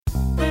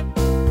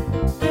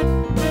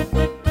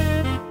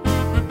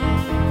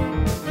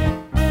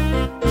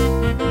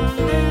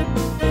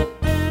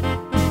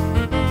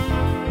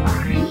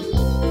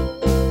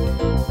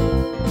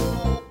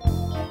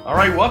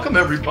welcome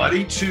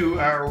everybody to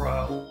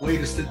our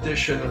latest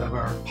edition of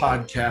our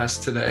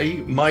podcast today.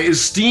 My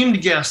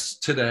esteemed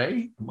guest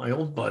today, my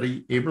old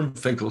buddy, Abram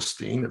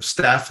Finkelstein of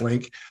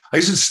Stafflink.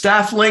 Is it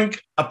Stafflink,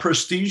 a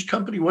prestige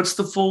company? What's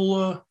the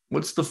full?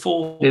 It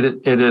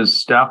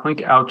is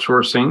Stafflink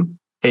Outsourcing,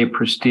 a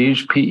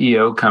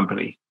PrestigePEO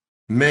Company.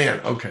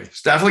 Man, okay.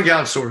 Stafflink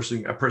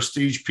Outsourcing, a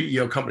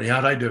PrestigePEO Company.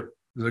 How'd I do?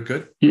 Is it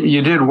good?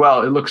 You did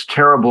well. It looks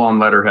terrible on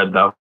letterhead,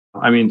 though.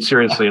 I mean,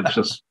 seriously, it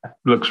just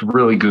looks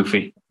really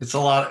goofy. It's a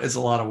lot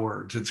of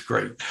words. It's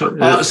great.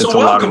 It's so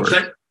welcome.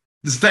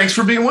 Thanks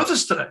for being with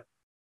us today.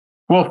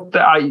 Well,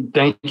 I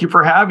thank you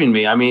for having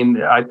me. I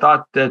mean, I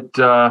thought that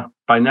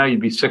by now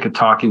you'd be sick of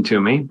talking to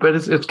me, but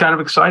it's kind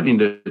of exciting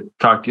to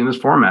talk to you in this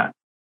format.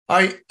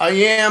 I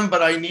am,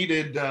 but I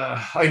needed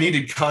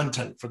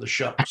content for the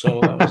show,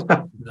 so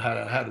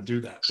I had to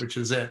do that, which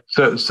is it.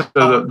 So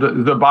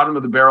the bottom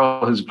of the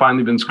barrel has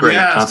finally been scraped.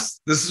 Yes, huh?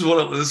 This is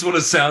what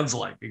it sounds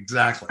like.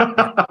 Exactly.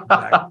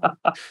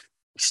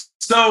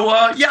 So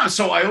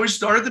I always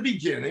start at the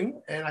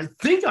beginning, and I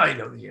think I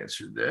know the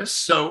answer to this.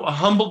 So, a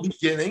humble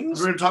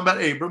beginnings. We're going to talk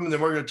about Abram, and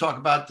then we're going to talk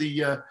about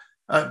the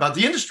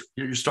industry.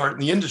 You start in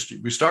the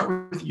industry. We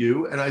start with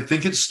you, and I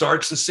think it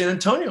starts in San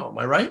Antonio. Am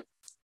I right?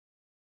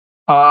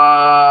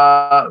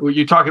 Were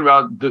you talking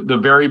about the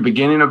very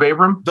beginning of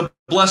Abram? The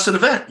blessed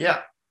event,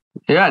 yeah.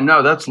 Yeah,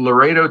 no, that's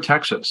Laredo,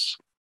 Texas.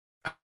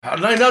 How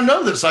did I not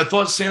know this? I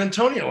thought San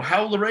Antonio.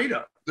 How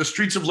Laredo? The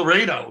streets of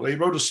Laredo. They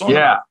wrote a song.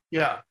 Yeah.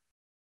 Yeah.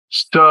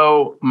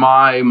 So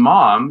my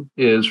mom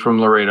is from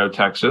Laredo,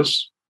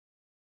 Texas,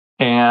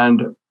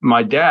 and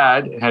my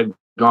dad had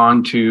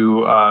gone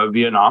to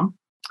Vietnam.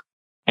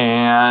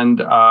 And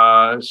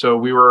so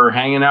we were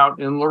hanging out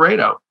in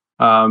Laredo.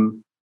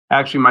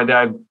 Actually, my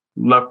dad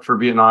left for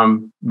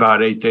Vietnam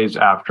about 8 days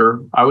after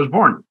I was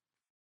born.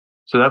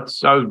 So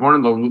I was born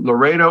in the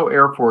Laredo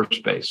Air Force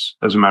Base,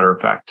 as a matter of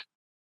fact.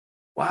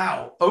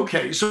 Wow.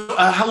 Okay. So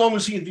how long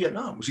was he in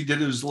Vietnam? Did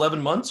his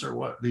 11 months or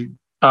what?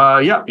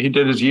 Yeah, he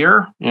did his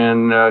year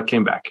and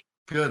came back.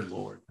 Good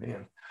Lord,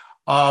 man.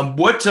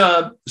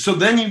 So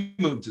then you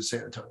moved to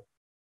San Antonio.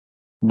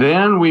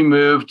 Then we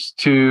moved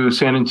to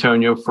San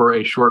Antonio for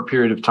a short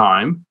period of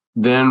time.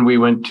 Then we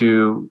went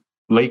to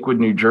Lakewood,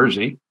 New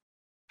Jersey.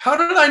 How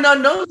did I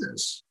not know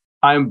this?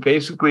 I'm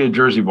basically a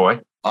Jersey boy.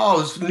 Oh,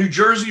 it's New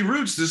Jersey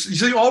roots. You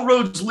see, all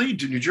roads lead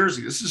to New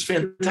Jersey. This is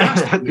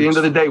fantastic. At the end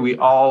of the day, we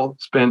all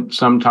spent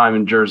some time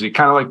in Jersey,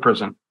 kind of like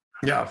prison.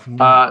 Yeah.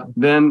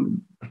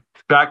 Then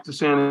back to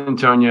San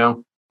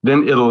Antonio,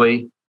 then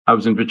Italy. I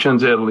was in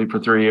Vicenza, Italy for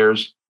 3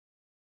 years,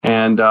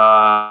 and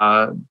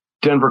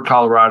Denver,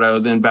 Colorado,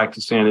 then back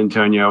to San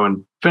Antonio,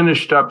 and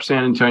finished up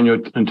San Antonio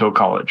until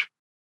college.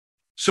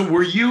 So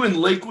were you in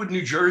Lakewood,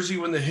 New Jersey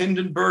when the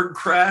Hindenburg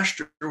crashed,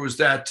 or was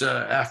that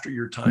after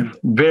your time?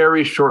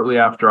 Very shortly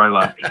after I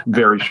left,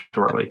 very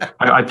shortly.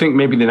 I think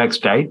maybe the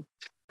next day.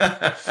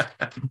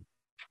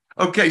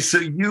 Okay, so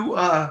you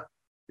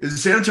in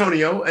San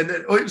Antonio, and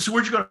then so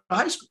where'd you go to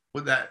high school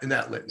in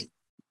that litany?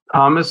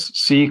 Thomas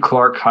C.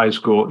 Clark High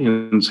School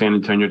in San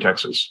Antonio,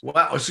 Texas.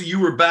 Wow, so you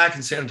were back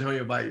in San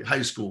Antonio by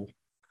high school.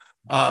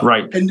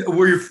 Right. And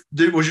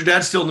was your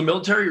dad still in the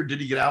military, or did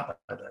he get out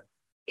by then?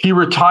 He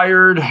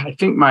retired, I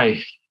think,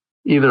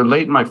 either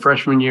late in my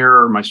freshman year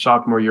or my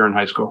sophomore year in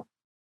high school.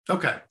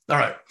 Okay. All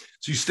right.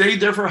 So you stayed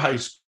there for high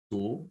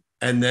school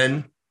and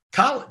then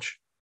college.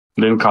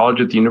 Then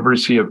college at the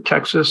University of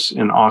Texas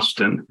in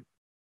Austin.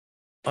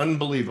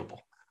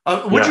 Unbelievable.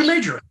 What'd you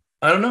major in?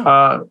 I don't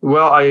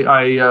know.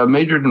 I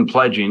majored in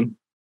pledging,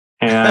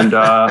 and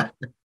I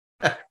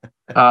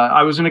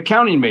was an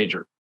accounting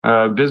major,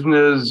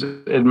 business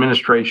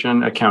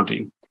administration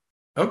accounting.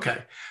 Okay.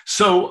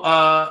 So,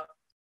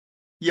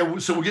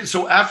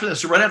 So after that,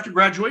 so right after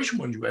graduation,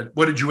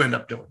 what did you end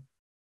up doing?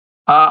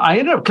 I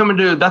ended up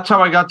that's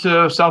how I got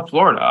to South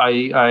Florida.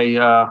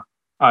 I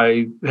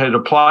had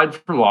applied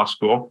for law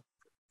school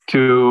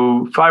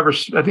to 5 or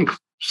I think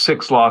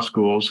 6 law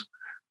schools,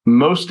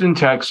 most in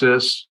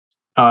Texas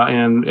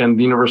and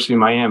the University of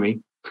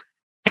Miami.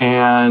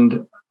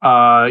 And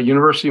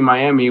University of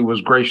Miami was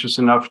gracious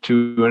enough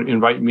to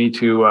invite me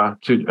to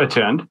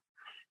attend.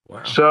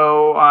 Wow.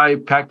 So I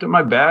packed up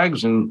my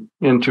bags and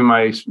into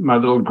my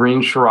little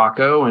green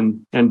Scirocco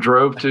and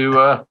drove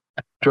to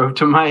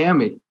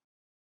Miami.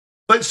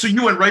 But so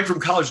you went right from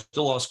college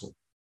to law school?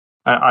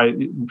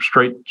 I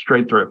straight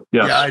through.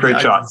 Yeah,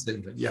 straight shot.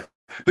 Yeah.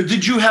 But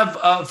did you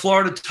have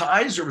Florida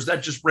ties, or was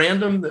that just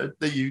random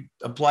that you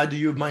applied to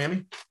U of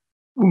Miami?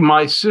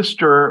 My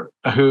sister,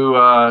 who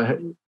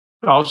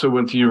also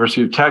went to the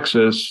University of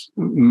Texas,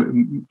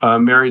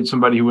 married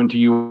somebody who went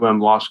to UM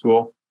Law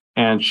School.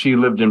 And she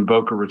lived in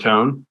Boca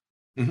Raton.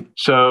 Mm-hmm.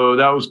 So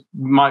that was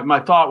my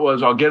thought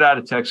was I'll get out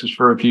of Texas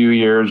for a few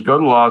years, go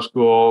to law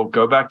school,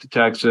 go back to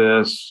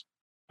Texas,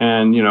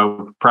 and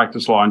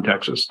practice law in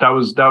Texas. That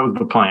was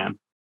the plan.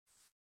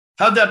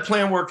 How'd that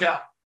plan work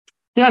out?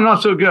 Yeah,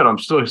 not so good. I'm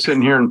still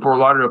sitting here in Fort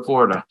Lauderdale,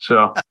 Florida.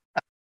 So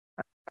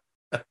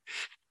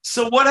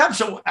So what happened?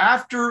 So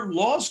after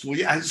law school,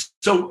 yeah.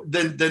 So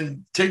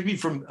then take me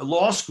from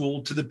law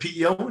school to the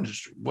PEO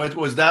industry. What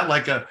was that,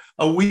 like a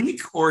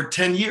week or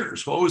 10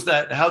 years? What was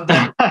that? How'd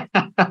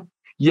that?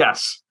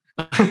 Yes.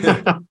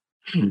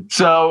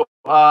 So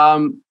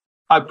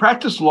I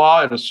practiced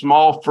law at a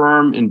small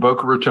firm in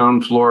Boca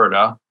Raton,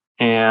 Florida,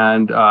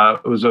 and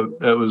it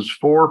was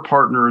 4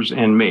 partners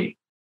and me.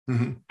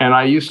 Mm-hmm. And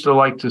I used to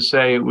like to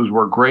say it was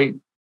where great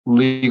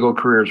legal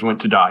careers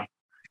went to die.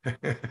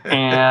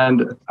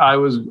 And I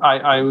was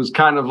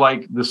kind of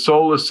like the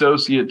sole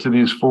associate to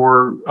these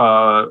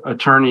 4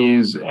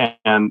 attorneys,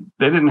 and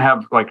they didn't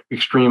have like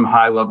extreme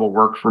high level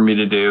work for me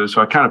to do.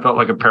 So I kind of felt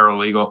like a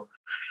paralegal.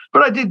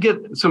 But I did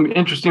get some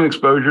interesting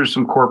exposure,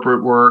 some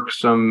corporate work,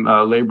 some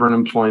labor and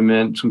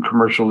employment, some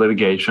commercial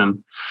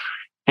litigation.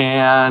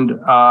 And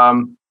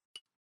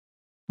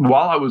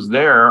while I was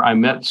there, I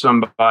met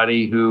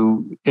somebody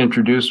who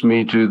introduced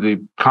me to the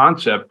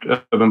concept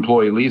of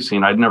employee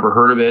leasing. I'd never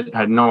heard of it. I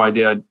had no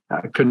idea.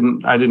 I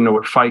didn't know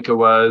what FICA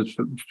was,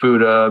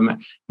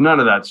 FUTA, none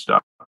of that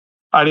stuff.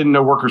 I didn't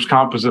know workers'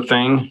 comp was a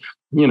thing,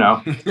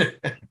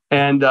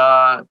 And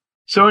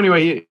so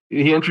anyway,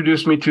 he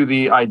introduced me to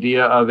the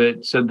idea of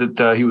it, said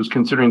that he was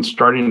considering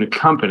starting a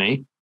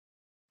company.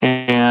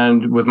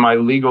 And with my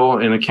legal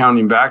and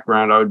accounting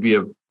background, I would be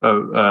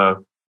a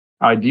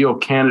ideal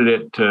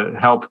candidate to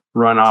help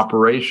run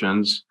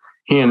operations.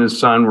 He and his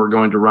son were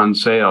going to run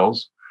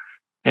sales.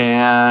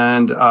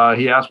 And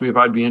he asked me if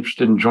I'd be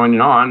interested in joining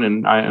on.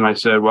 And I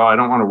said, well, I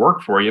don't want to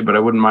work for you, but I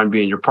wouldn't mind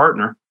being your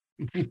partner.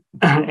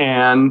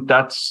 And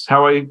that's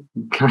how I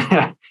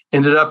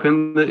ended up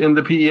in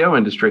the PEO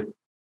industry.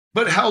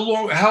 But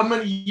how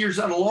many years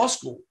out of law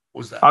school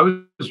was that? I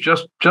was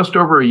just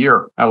over a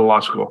year out of law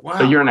school. Wow.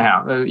 A year and a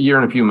half, a year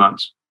and a few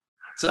months.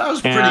 So that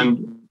was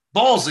pretty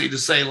ballsy to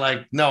say,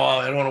 like, no,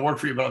 I don't want to work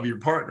for you, but I'll be your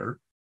partner.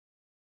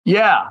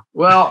 Yeah.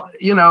 Well,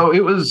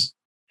 it was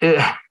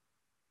a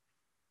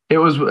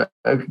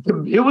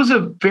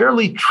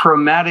fairly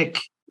traumatic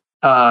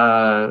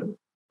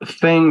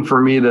thing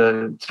for me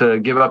to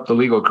give up the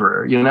legal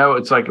career.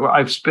 It's like, well,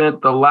 I've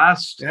spent the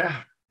last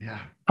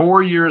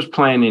 4 years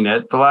planning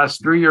it, the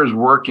last 3 years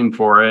working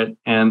for it,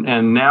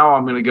 and now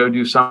I'm going to go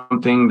do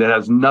something that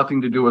has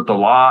nothing to do with the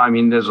law. I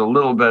mean, there's a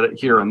little bit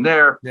here and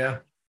there. Yeah.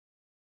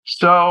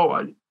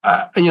 So,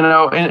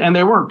 and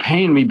they weren't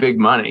paying me big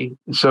money.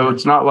 So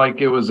it's not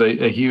like it was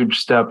a huge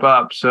step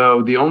up.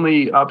 So the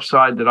only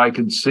upside that I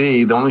could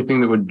see, the only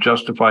thing that would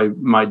justify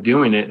my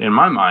doing it in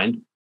my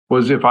mind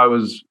was if I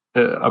was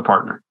a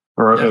partner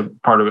or a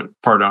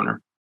part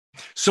owner.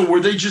 So were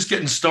they just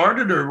getting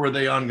started or were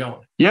they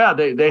ongoing? Yeah,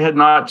 they had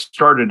not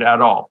started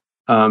at all.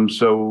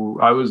 So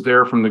I was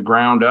there from the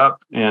ground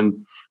up,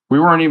 and we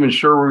weren't even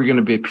sure we were going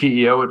to be a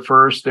PEO at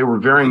first. They were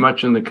very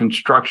much in the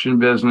construction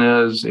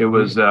business. It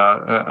was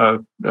a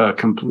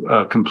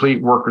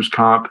complete workers'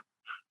 comp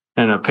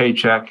and a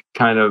paycheck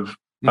kind of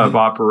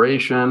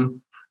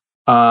operation.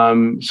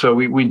 So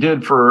we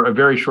did for a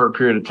very short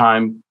period of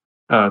time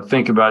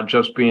think about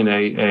just being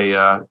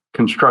a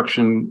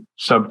construction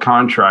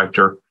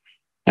subcontractor.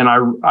 And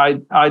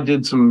I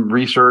did some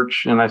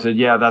research, and I said,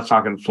 yeah, that's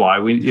not going to fly.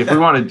 If we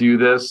want to do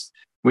this,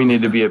 we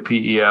need to be a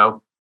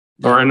PEO.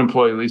 Or an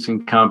employee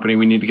leasing company.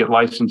 We need to get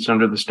licensed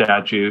under the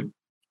statute.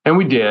 And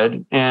we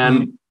did.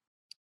 And,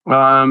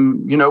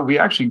 we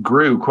actually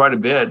grew quite a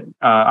bit.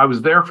 I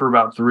was there for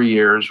about 3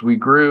 years. We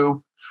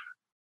grew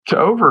to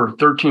over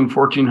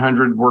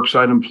 1,400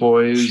 worksite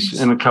employees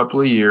in a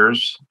couple of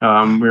years. We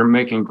were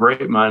making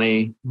great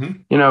money.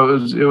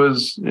 It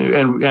was,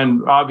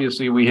 and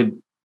obviously we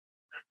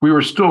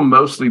were still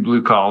mostly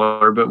blue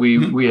collar, but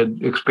we had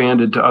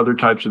expanded to other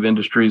types of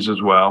industries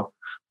as well.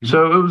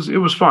 So it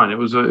was fun. It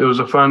was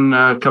a fun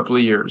couple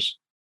of years.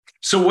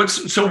 So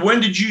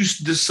when did you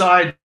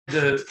decide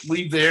to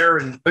leave there?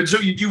 And so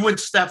you went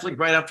to Stafflink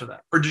right after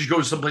that, or did you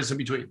go someplace in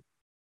between?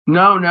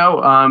 No.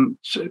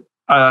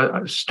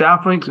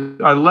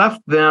 Stafflink, I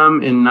left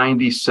them in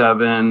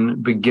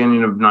 97,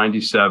 beginning of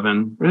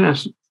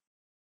 97.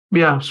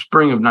 Yeah,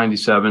 spring of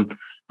 97,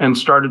 and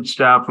started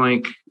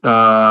Stafflink.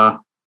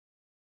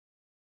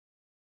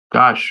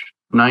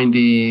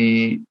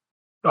 90.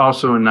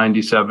 Also in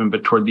 97,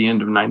 but toward the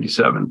end of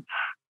 97.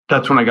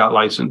 That's when I got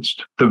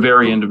licensed, the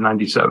very end of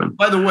 97.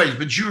 By the way,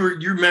 but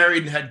you're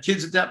married and had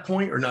kids at that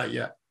point or not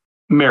yet?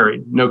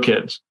 Married, no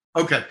kids.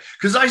 Okay.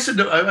 Because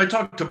I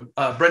talked to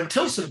Brent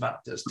Tilson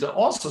about this, to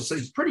also say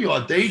it's pretty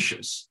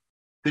audacious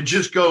to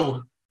just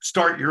go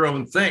start your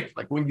own thing.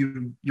 Like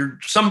when you're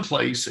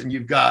someplace and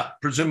you've got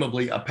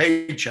presumably a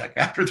paycheck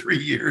after 3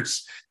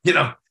 years,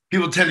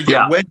 people tend to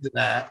get wed to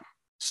that.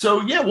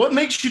 So, what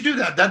makes you do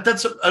that?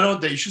 That's an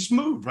audacious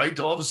move, right?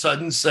 To all of a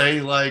sudden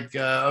say, like,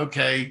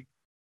 okay,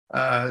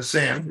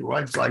 Sam, your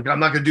wife's like, I'm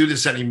not going to do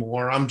this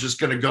anymore. I'm just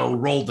going to go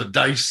roll the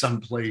dice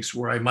someplace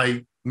where I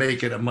might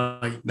make it, I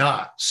might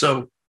not.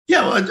 So,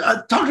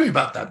 talk to me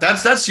about that.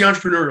 That's the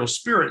entrepreneurial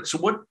spirit. So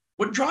what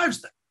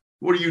drives that?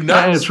 What are you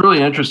nuts? And it's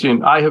really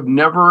interesting. I have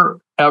never,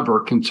 ever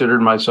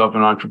considered myself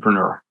an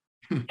entrepreneur.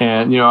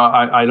 And,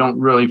 I don't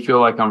really feel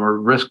like I'm a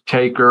risk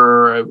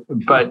taker,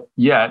 but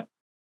yet,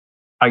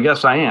 I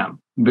guess I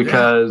am,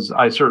 because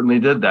I certainly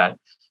did that.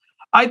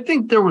 I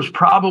think there was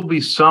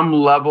probably some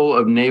level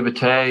of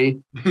naivete,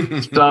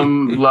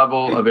 some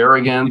level of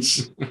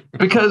arrogance,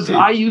 because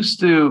I used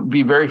to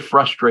be very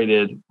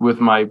frustrated with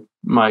my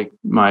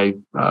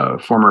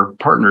former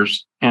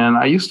partners, and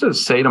I used to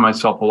say to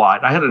myself a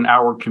lot. I had an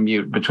hour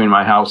commute between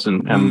my house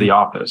and the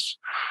office,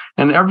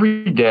 and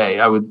every day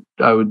I would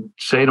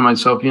say to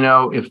myself,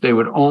 if they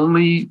would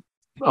only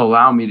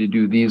allow me to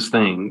do these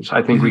things,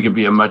 I think we could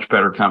be a much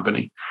better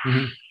company.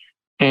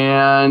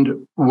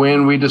 And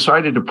when we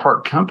decided to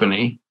part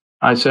company,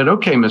 I said,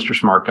 "Okay, Mr.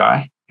 Smart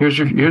Guy, here's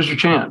your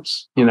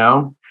chance.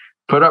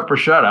 Put up or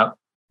shut up."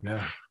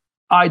 Yeah,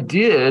 I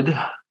did.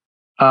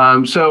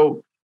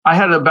 So I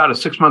had about a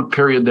 6-month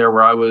period there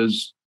where I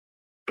was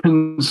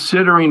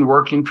considering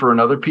working for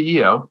another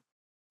PEO.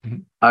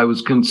 I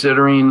was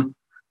considering.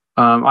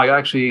 I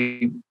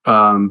actually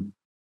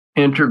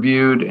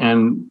interviewed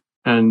and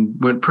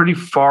went pretty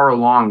far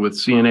along with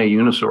CNA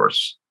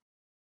Unisource.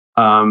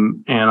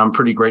 And I'm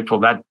pretty grateful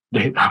that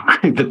they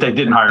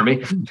didn't hire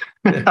me.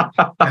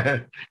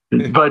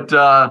 But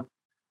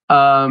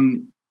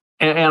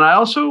and I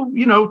also,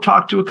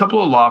 talked to a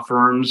couple of law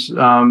firms.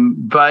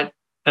 But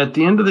at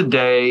the end of the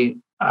day,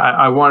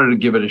 I wanted to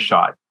give it a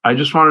shot. I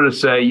just wanted to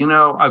say,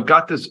 I've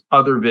got this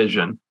other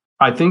vision.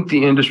 I think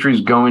the industry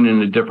is going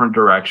in a different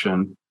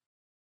direction,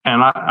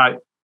 and I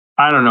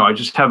don't know. I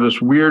just have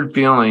this weird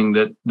feeling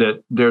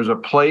that there's a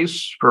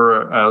place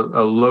for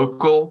a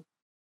local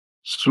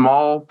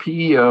small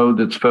PEO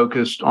that's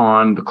focused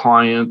on the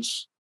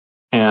clients,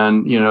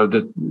 and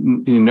that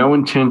no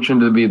intention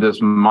to be this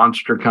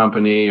monster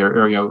company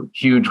or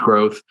huge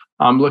growth.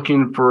 I'm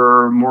looking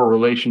for more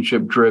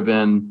relationship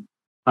driven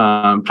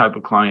type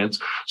of clients.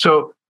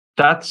 So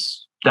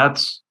that's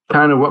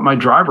kind of what my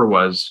driver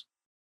was.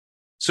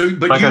 So,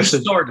 but like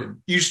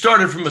you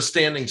started from a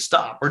standing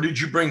stop, or did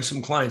you bring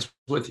some clients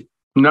with you?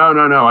 No.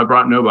 I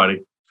brought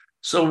nobody.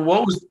 So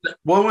what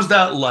was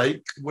that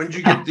like? When did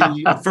you get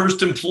the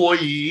first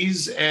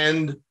employees,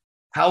 and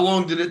how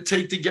long did it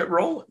take to get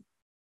rolling?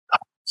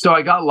 So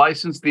I got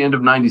licensed at the end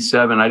of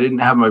 97. I didn't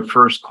have my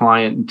first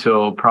client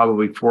until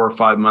probably 4 or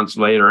 5 months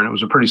later. And it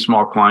was a pretty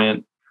small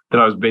client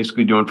that I was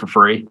basically doing for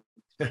free.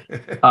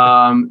 And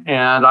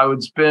I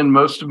would spend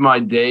most of my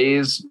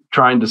days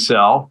trying to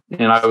sell,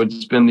 and I would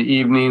spend the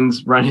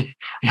evenings running.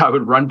 I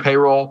would run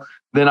payroll.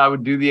 Then I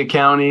would do the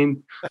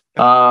accounting.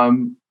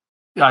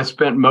 I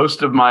spent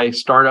most of my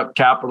startup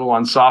capital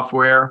on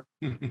software.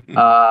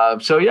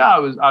 So yeah,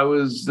 I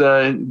was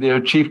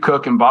the chief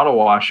cook and bottle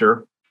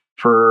washer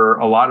for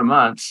a lot of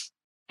months.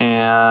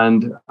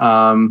 And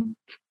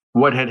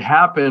what had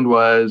happened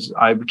was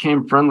I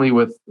became friendly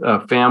with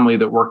a family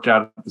that worked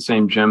out at the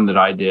same gym that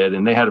I did,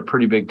 and they had a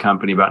pretty big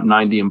company, about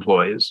 90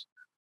 employees.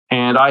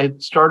 And I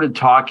had started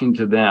talking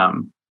to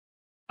them,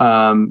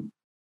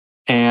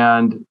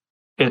 and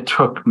it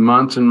took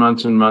months and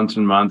months and months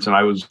and months. And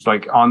I was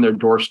like on their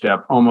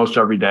doorstep almost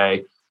every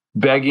day.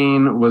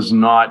 Begging was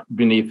not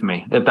beneath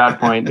me. At that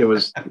point, it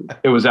was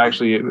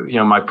actually,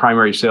 my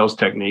primary sales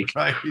technique.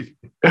 Right.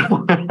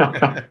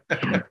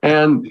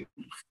 And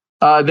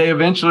they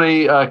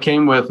eventually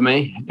came with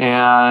me,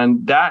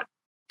 and that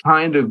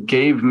kind of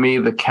gave me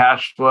the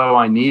cash flow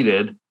I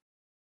needed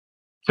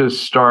to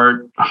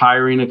start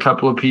hiring a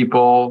couple of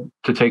people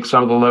to take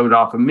some of the load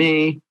off of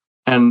me.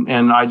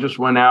 And I just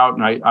went out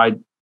and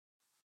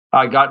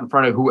I got in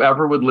front of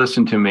whoever would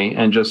listen to me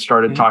and just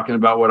started talking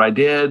about what I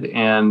did.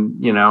 And,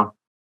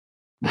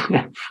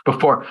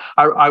 before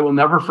I will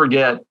never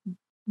forget,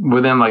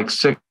 within like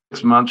 6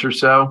 months or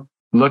so,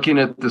 looking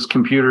at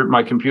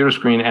my computer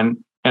screen,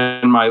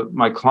 and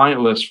my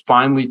client list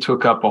finally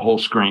took up a whole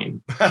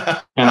screen.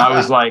 And I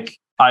was like,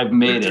 I've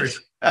made it.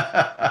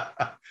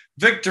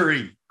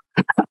 Victory.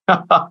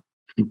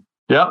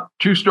 Yep.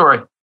 True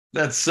story.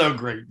 That's so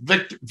great.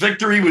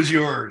 Victory was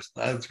yours.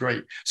 That's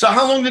great. So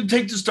how long did it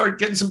take to start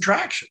getting some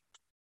traction?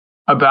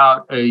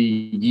 About a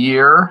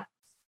year,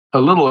 a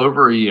little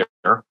over a year.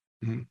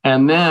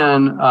 And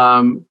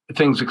then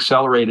things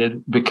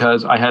accelerated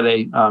because I had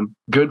a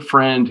good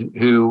friend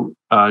who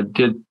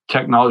did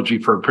technology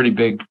for a pretty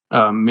big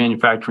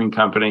manufacturing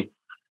company.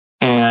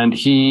 And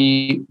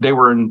they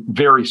were in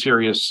very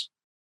serious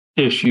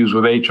issues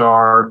with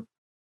HR.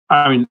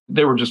 I mean,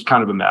 they were just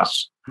kind of a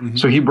mess.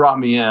 So he brought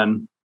me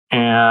in,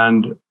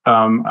 and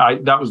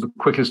that was the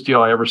quickest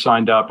deal I ever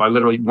signed up. I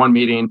literally one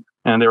meeting,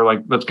 and they were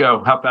like, "Let's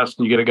go. How fast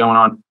can you get it going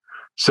on?"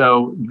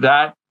 So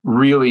that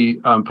really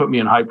put me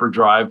in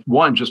hyperdrive.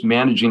 One, just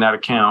managing that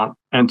account,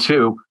 and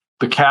two,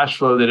 the cash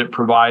flow that it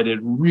provided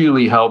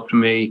really helped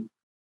me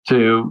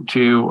to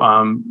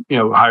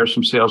hire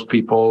some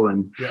salespeople,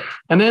 and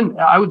then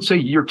I would say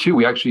year 2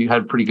 we actually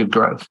had pretty good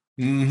growth.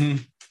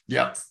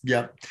 Yeah.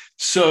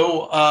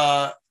 So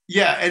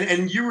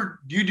and you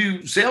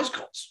do sales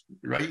calls,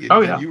 right?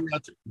 Oh yeah, you were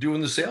out there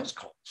doing the sales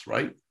calls,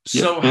 right?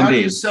 Yeah, so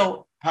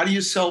how do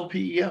you sell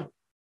PEO?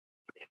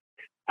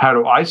 How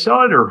do I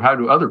sell it, or how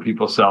do other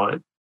people sell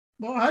it?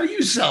 Well, how do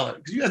you sell it?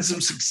 Because you had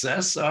some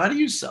success. So how do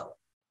you sell it?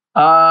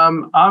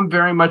 I'm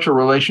very much a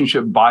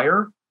relationship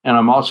buyer, and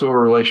I'm also a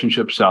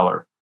relationship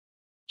seller.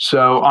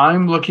 So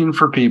I'm looking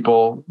for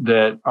people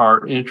that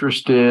are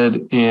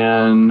interested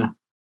in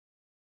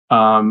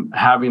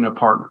having a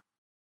partner.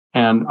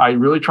 And I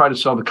really try to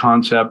sell the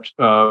concept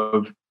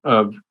of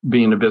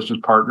being a business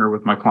partner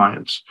with my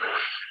clients.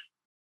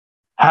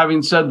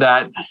 Having said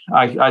that,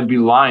 I'd be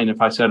lying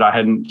if I said I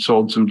hadn't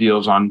sold some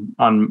deals on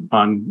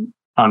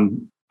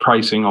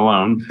pricing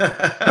alone.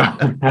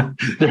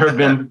 There have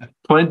been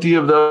plenty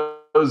of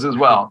those as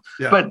well.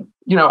 Yeah. But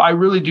I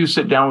really do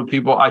sit down with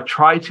people. I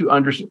try to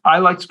understand. I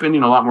like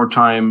spending a lot more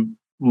time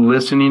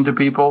listening to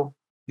people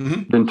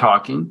than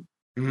talking,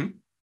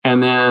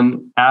 and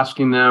then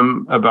asking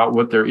them about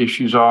what their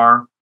issues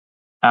are,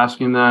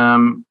 asking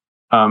them,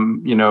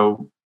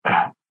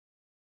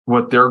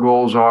 what their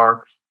goals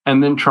are,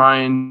 and then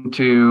trying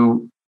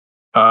to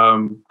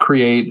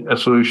create a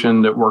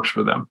solution that works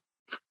for them.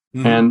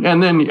 And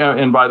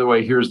then by the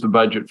way, here's the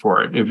budget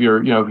for it. If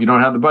you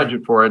don't have the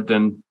budget for it,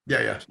 then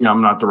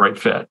I'm not the right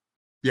fit.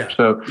 Yeah.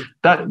 So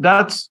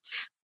that's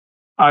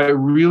I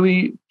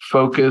really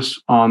focus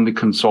on the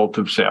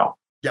consultative sale.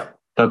 Yeah.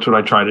 That's what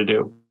I try to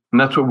do. And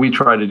that's what we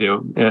try to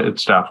do at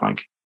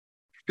Stafflink.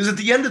 Because at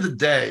the end of the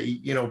day,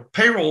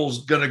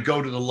 payroll's going to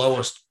go to the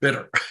lowest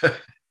bidder.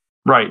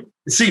 Right.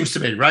 It seems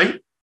to me,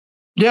 right?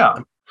 Yeah.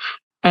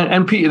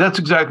 And Pete, that's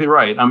exactly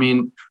right. I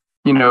mean,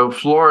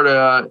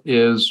 Florida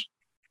is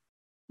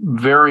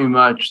very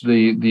much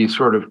the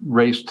sort of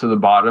race to the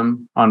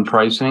bottom on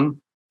pricing.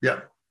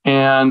 Yeah.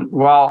 And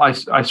while I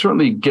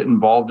certainly get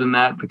involved in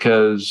that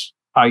because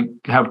I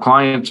have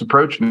clients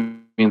approach me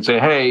and say,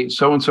 hey,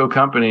 so-and-so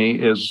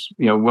company is,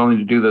 willing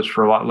to do this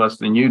for a lot less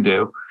than you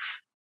do.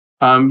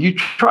 You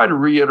try to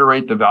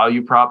reiterate the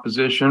value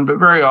proposition, but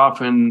very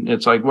often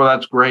it's like, well,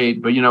 that's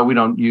great, but we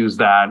don't use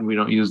that, and we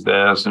don't use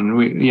this, and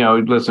we,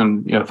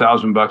 listen,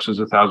 $1,000 is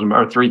 $1,000,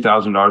 or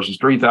 $3,000 is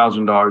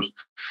 $3,000,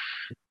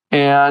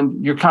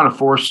 and you're kind of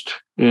forced,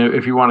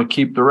 if you want to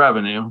keep the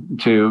revenue,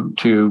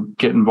 to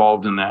get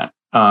involved in that.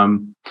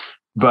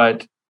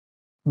 But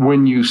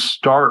when you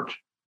start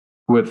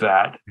with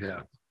that,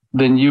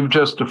 then you've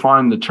just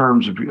defined the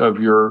terms of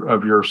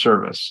your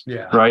service.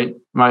 Yeah. Right.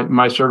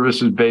 My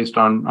service is based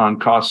on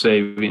cost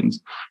savings.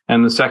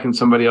 And the second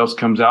somebody else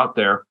comes out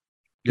there,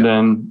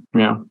 then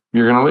you're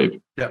going to leave.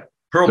 Yeah.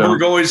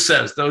 Perlberg always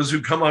says those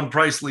who come on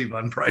price leave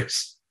on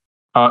price.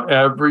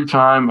 Every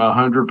time,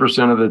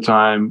 100% of the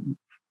time,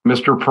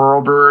 Mr.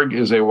 Perlberg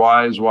is a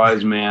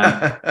wise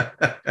man.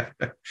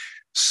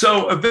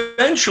 So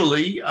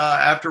eventually,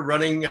 after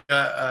running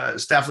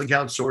Stafflink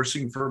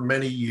Outsourcing for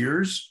many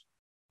years,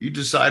 you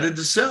decided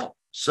to sell.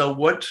 So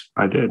what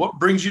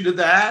brings you to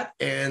that?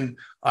 And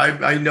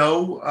I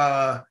know,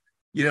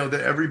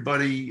 that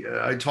everybody,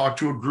 I talked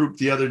to a group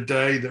the other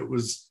day that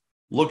was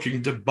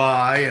looking to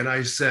buy. And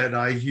I said,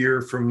 I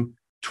hear from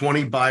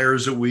 20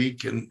 buyers a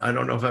week. And I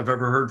don't know if I've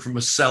ever heard from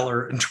a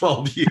seller in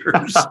 12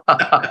 years.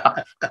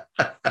 I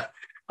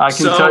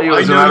can tell you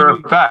as a matter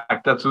of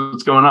fact, that's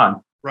what's going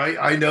on. Right.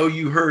 I know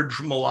you heard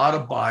from a lot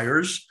of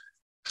buyers.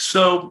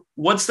 So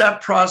what's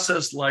that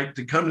process like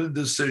to come to the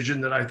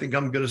decision that I think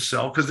I'm going to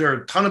sell? Because there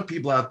are a ton of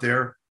people out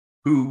there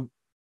who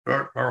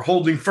are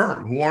holding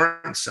firm, who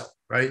aren't selling,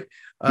 right?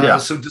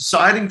 So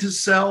deciding to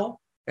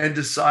sell and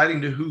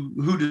deciding to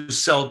who to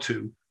sell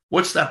to,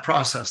 what's that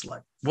process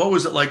like? What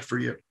was it like for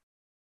you?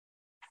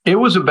 It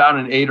was about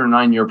an 8 or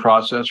 9 year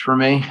process for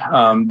me.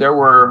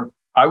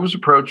 I was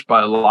approached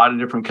by a lot of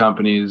different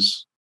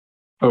companies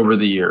over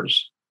the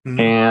years.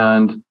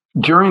 And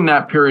during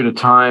that period of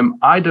time,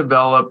 I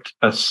developed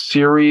a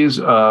series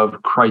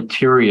of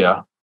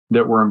criteria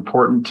that were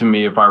important to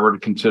me if I were to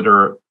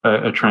consider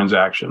a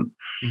transaction.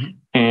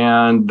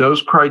 And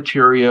those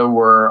criteria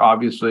were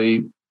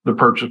obviously the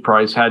purchase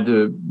price had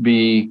to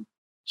be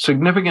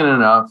significant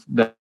enough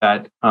that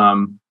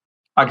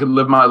I could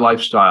live my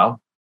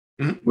lifestyle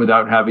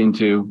without having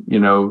to,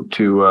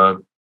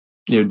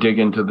 dig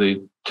into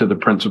the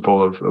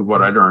principle of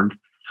what I'd earned.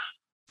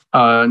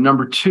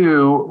 Number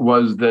 2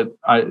 was that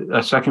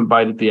a second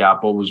bite at the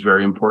apple was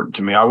very important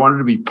to me. I wanted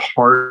to be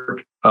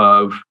part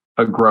of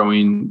a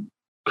growing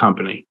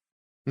company.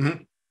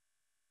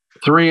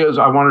 3 is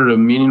I wanted a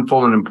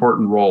meaningful and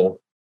important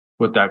role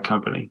with that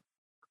company.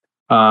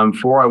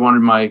 4, I wanted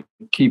my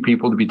key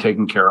people to be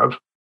taken care of.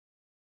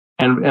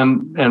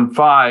 And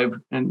 5,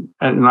 and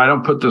I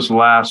don't put this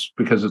last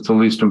because it's the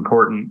least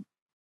important.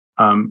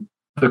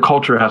 The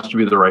culture has to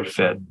be the right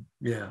fit.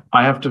 Yeah,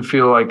 I have to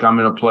feel like I'm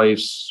in a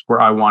place where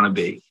I want to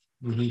be.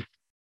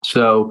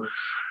 So,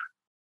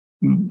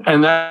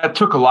 and that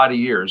took a lot of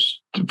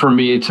years for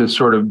me to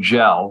sort of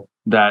gel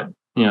that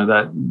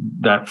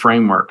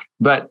framework.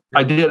 But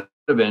I did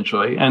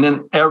eventually. And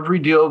then every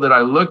deal that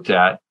I looked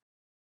at,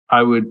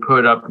 I would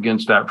put up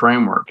against that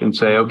framework and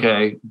say,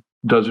 okay,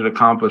 does it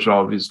accomplish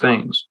all of these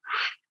things?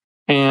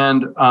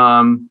 And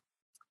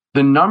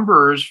the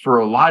numbers for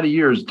a lot of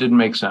years didn't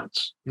make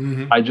sense.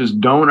 I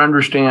just don't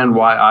understand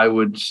why I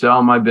would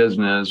sell my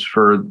business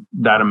for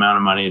that amount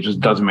of money. It just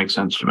doesn't make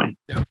sense to me.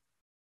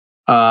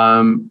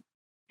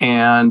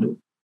 And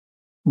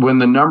when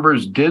the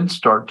numbers did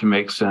start to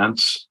make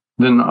sense,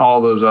 then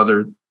all those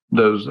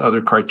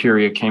other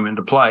criteria came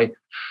into play.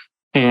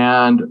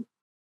 And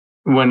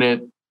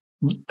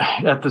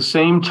at the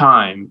same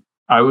time,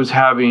 I was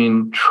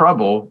having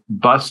trouble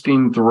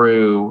busting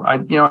through. I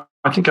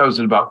think I was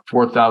at about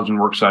 4,000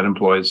 worksite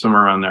employees,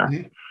 somewhere around there.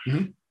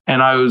 Mm-hmm.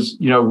 And I was,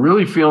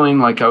 really feeling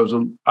like I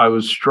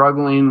was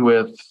struggling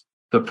with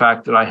the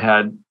fact that I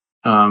had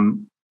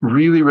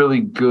really,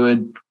 really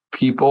good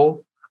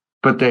people,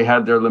 but they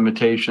had their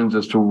limitations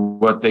as to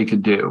what they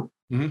could do,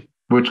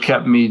 which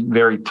kept me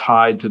very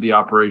tied to the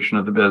operation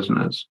of the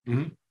business.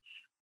 Mm-hmm.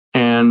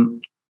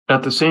 And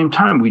at the same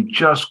time, we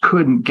just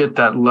couldn't get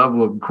that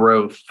level of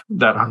growth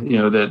that,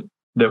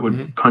 that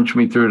would punch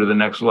me through to the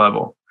next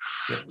level.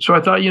 Yeah. So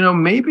I thought,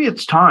 maybe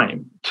it's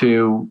time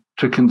to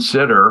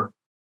consider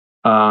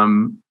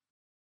being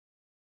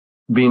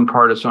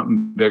part of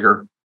something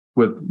bigger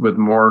with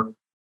more,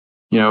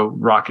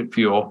 rocket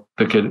fuel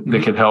that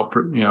could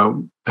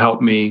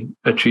help me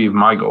achieve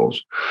my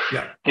goals.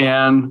 Yeah.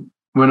 And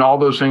when all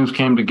those things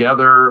came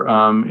together,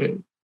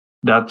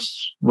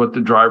 that's what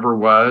the driver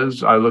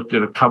was. I looked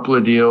at a couple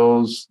of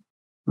deals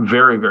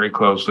very, very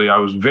closely. I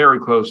was very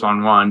close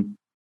on one.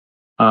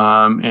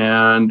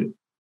 And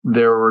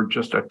there were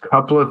just a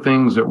couple of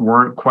things that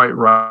weren't quite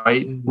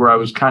right, where I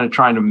was kind of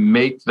trying to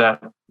make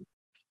that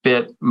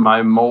fit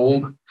my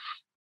mold.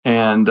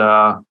 And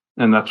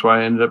that's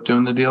why I ended up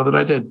doing the deal that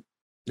I did.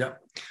 Yeah.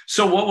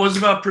 So what was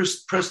about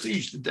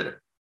Prestige that did it?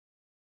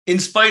 In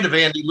spite of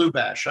Andy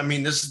Lubash. I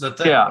mean, this is the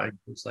thing. Yeah, right?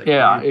 It's like,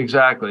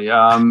 exactly.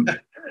 I'm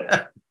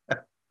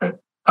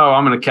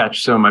going to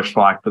catch so much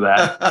flack for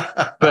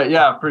that. But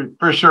yeah,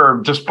 for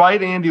sure.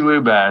 Despite Andy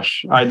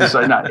Lubash, I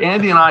decided not.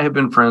 Andy and I have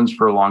been friends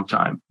for a long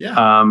time.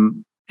 Yeah.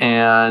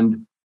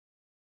 And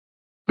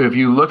if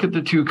you look at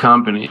the two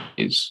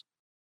companies,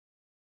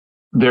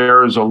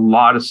 there is a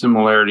lot of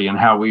similarity in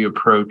how we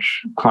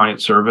approach client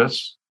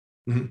service.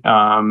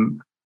 Mm-hmm.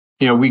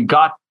 We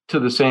got to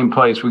the same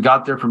place. We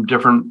got there from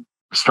different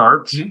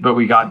starts, but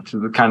we got to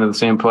the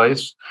same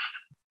place.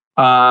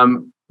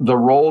 The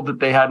role that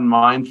they had in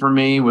mind for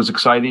me was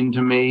exciting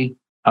to me.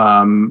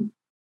 And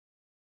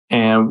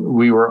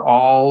we were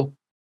all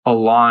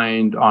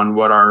aligned on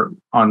what our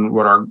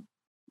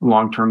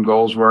long-term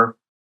goals were.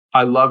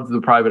 I loved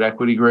the private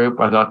equity group.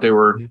 I thought they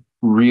were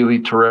really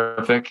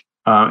terrific.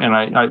 And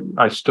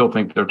I still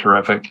think they're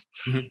terrific.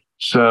 Mm-hmm.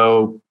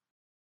 So,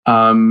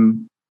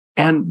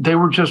 and they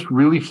were just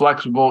really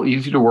flexible,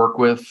 easy to work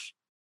with.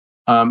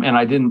 And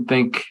I didn't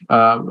think,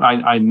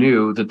 I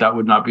knew that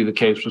would not be the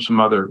case with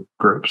some other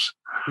groups.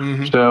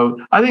 Mm-hmm. So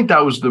I think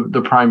that was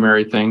the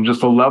primary thing,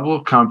 just the level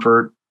of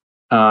comfort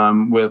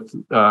with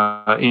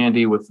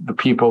Andy, with the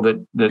people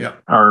that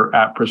are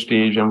at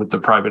Prestige, and with the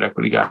private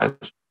equity guys.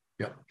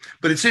 Yeah.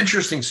 But it's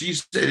interesting. So you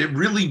said it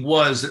really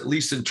was, at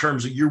least in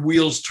terms of your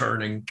wheels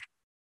turning,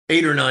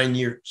 8 or 9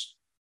 years.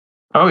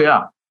 Oh,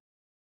 yeah.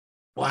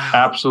 Wow.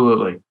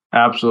 Absolutely.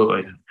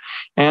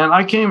 And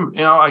I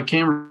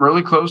came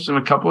really close in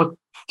a couple of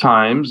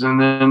times, and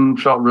then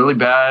felt really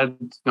bad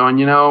going,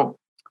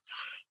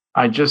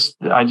 I just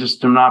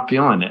am not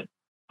feeling it.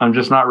 I'm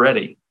just not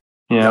ready,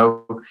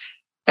 and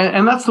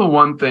that's the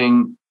one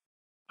thing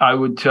I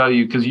would tell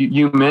you, because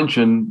you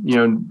mentioned,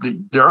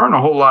 there aren't a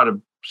whole lot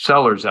of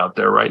sellers out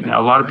there right now.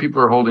 A lot of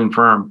people are holding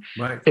firm.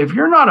 Right. If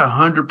you're not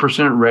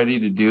 100% ready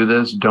to do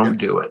this, don't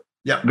do it.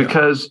 Yeah.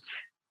 Because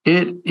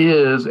it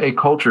is a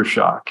culture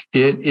shock.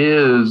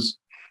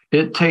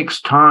 It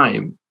takes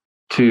time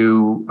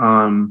to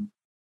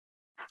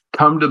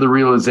come to the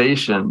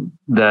realization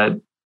that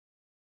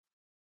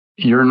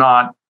you're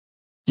not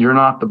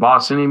the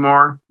boss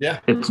anymore. Yeah.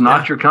 It's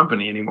not your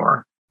company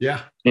anymore.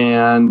 Yeah.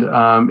 And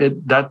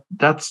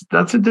that's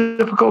a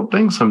difficult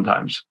thing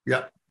sometimes.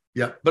 Yeah.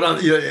 Yeah. But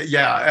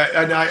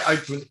and I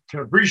can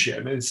appreciate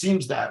it. I mean, it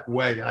seems that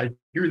way. I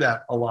hear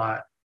that a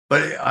lot.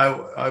 But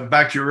I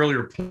back to your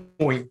earlier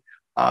point,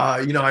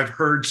 I've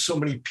heard so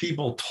many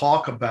people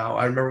talk about,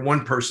 I remember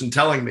one person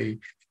telling me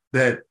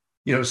that,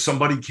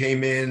 somebody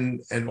came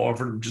in and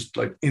offered them just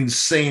like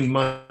insane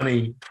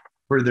money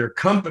for their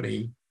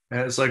company. And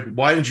it's like,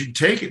 why didn't you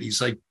take it?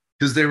 He's like,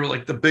 because they were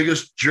like the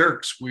biggest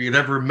jerks we had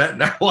ever met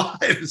in our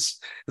lives.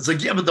 It's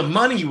like, yeah, but the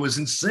money was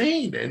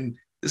insane. And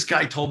this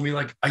guy told me,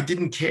 like, I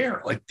didn't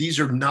care. Like, these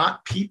are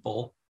not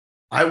people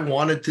I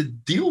wanted to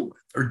deal with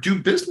or do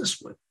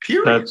business with,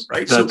 period.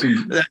 Right. So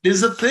that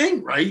is a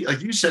thing, right?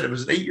 Like you said, it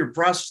was an 8-year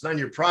process,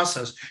 9-year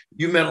process.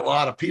 You met a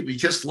lot of people. You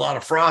kissed a lot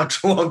of frogs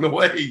along the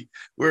way,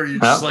 where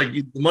you're just like,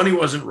 the money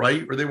wasn't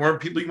right, or they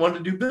weren't people you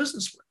wanted to do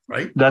business with.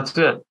 Right. That's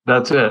it.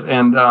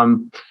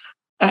 And,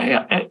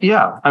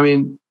 yeah, I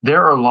mean,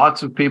 there are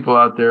lots of people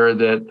out there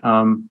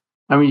that,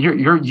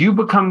 you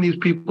become these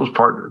people's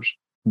partners.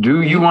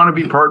 Do you want to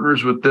be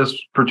partners with this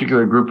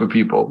particular group of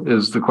people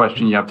is the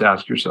question you have to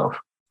ask yourself.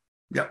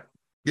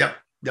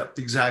 Yep,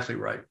 exactly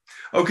right.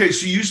 Okay,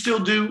 so you still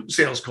do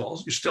sales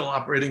calls. You're still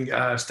operating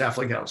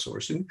Stafflink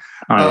Outsourcing.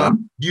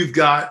 You've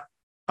got,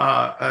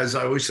 as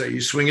I always say,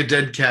 you swing a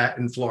dead cat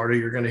in Florida,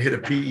 you're going to hit a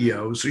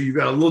PEO. So you've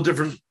got a little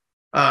different,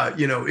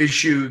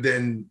 issue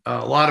than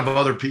a lot of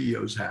other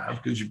PEOs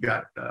have, because you've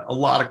got a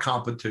lot of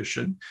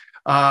competition.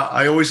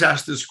 I always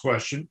ask this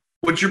question: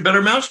 what's your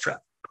better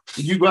mousetrap?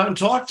 you go out and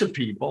talk to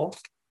people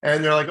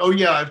and they're like, oh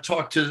yeah, I've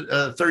talked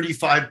to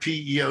 35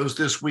 PEOs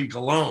this week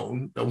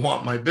alone that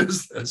want my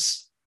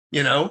business,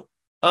 what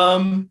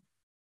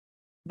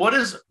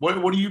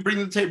do you bring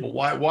to the table?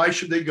 Why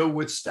should they go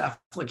with Stafflink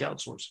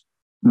Outsourcing?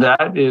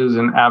 That is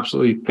an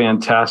absolutely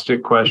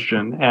fantastic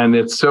question. And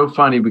it's so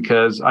funny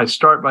because I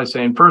start by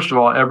saying, first of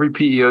all, every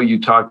PEO you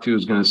talk to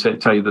is going to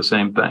tell you the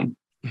same thing.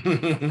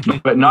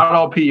 But not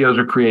all PEOs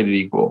are created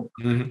equal.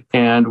 Mm-hmm.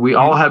 And we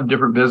all have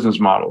different business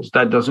models.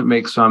 That doesn't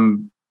make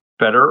some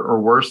better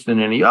or worse than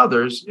any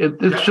others.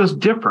 It's just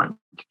different.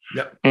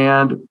 Yep.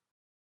 And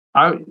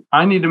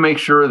I need to make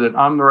sure that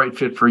I'm the right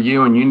fit for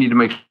you, and you need to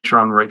make sure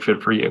I'm the right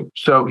fit for you.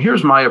 So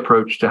here's my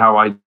approach to how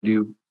I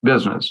do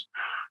business.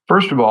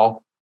 First of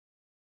all,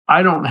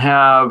 I don't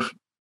have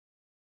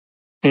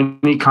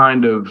any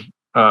kind of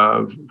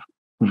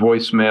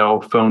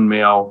voicemail, phone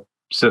mail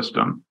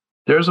system.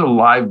 There's a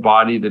live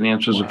body that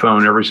answers the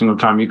phone every single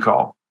time you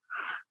call.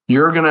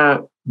 They're going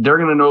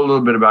to know a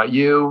little bit about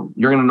you.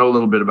 You're going to know a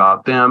little bit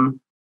about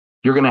them.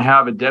 You're going to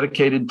have a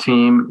dedicated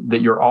team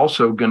that you're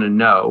also going to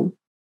know.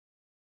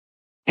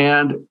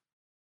 And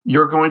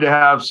you're going to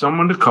have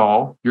someone to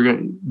call.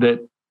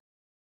 That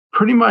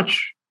pretty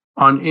much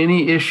on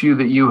any issue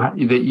that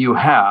you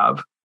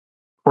have,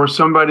 or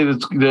somebody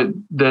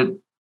that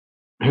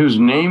whose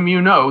name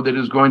that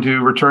is going to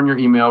return your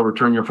email,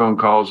 return your phone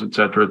calls, et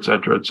cetera, et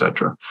cetera, et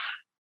cetera.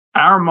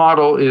 Our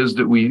model is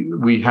that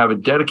we have a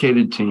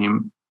dedicated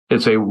team.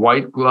 It's a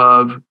white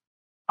glove,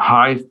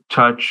 high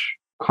touch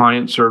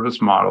client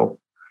service model.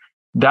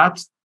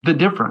 That's the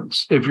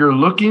difference. If you're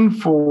looking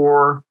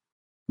for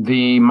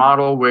the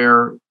model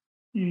where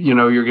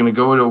you're going to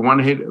go to a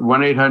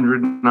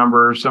 1-800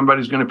 number,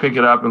 somebody's going to pick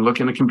it up and look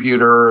in a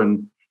computer,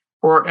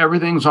 or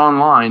everything's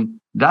online,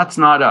 that's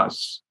not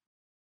us.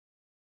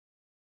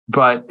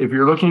 But if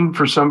you're looking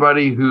for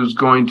somebody who's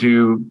going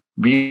to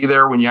be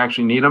there when you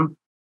actually need them,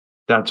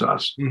 that's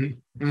us.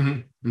 Mm-hmm.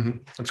 Mm-hmm. Mm-hmm.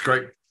 That's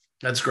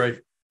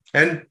great.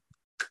 And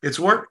it's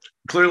worked.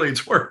 Clearly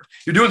it's worked.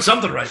 You're doing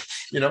something right,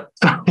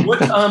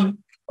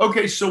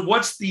 Okay, so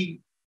what's the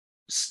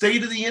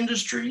state of the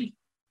industry?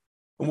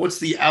 And what's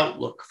the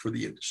outlook for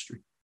the industry?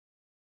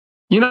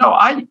 You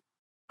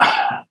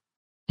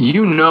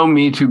know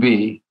me to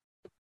be,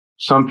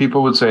 some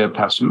people would say a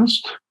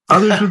pessimist.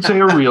 Others would say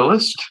a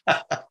realist.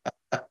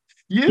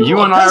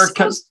 You and I are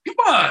cut. Come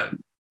on.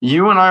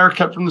 You and I are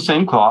cut from the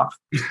same cloth.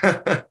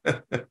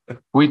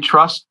 We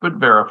trust but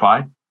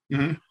verify.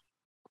 Mm-hmm.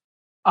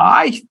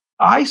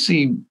 I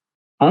see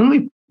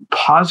only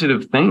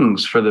positive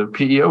things for the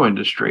PEO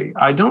industry.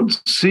 I don't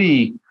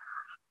see.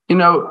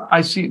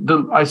 I see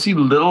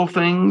little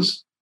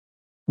things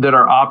that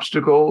are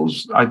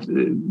obstacles.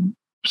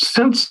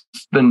 Since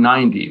the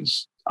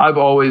 90s, I've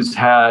always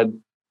had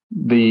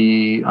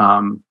the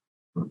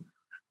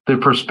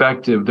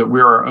perspective that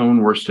we're our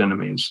own worst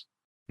enemies.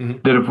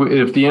 Mm-hmm. That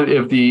if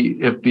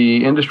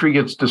the industry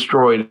gets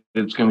destroyed,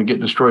 it's going to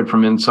get destroyed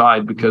from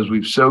inside, because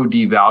we've so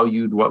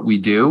devalued what we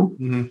do,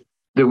 mm-hmm.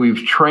 that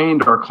we've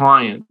trained our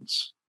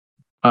clients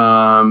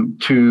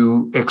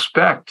to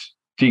expect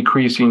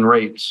decreasing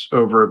rates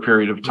over a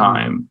period of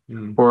time,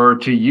 mm-hmm. or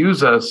to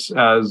use us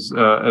as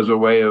a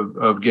way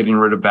of getting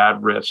rid of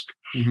bad risk,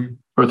 mm-hmm.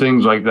 or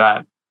things like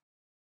that.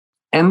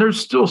 And there's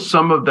still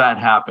some of that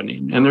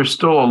happening, and there's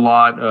still a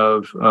lot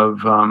of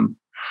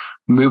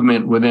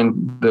movement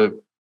within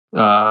the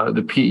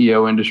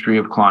PEO industry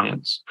of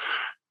clients.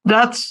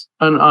 That's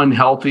an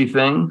unhealthy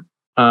thing.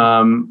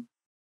 However,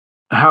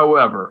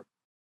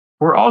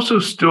 we're also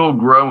still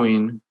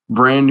growing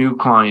brand new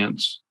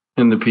clients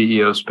in the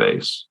PEO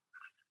space.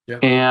 Yeah.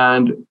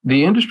 And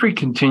the industry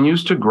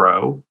continues to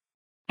grow.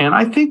 And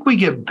I think we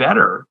get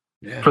better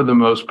for the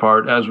most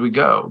part as we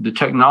go. The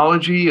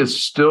technology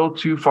is still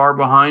too far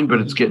behind, but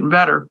mm-hmm. it's getting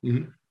better.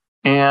 Mm-hmm.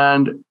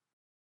 And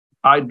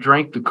I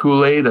drank the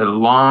Kool-Aid a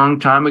long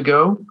time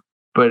ago,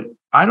 but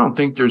I don't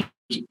think there's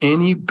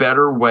any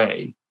better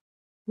way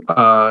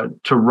to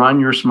run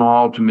your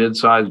small to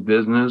mid-sized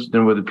business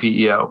than with a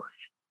PEO.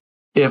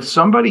 If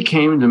somebody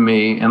came to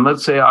me, and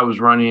let's say I was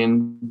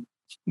running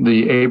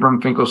the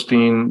Abram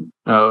Finkelstein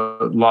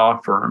law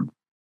firm,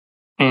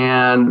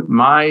 and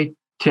my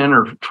 10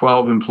 or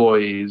 12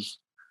 employees,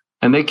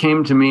 and they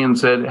came to me and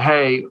said,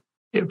 hey,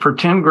 for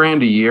 10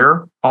 grand a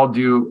year, I'll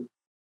do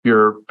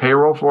your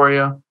payroll for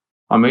you.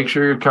 I'll make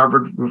sure you're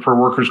covered for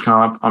workers'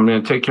 comp. I'm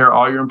going to take care of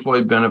all your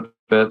employee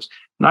benefits,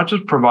 not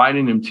just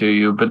providing them to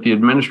you, but the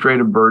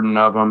administrative burden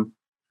of them.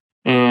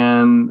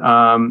 And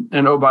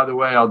oh, by the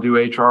way, I'll do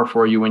HR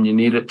for you when you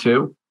need it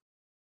too.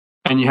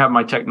 And you have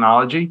my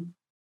technology.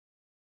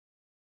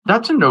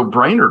 That's a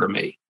no-brainer to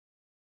me.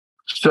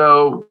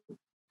 So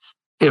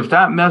if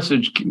that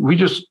message, we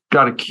just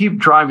got to keep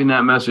driving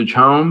that message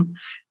home.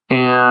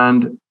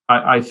 And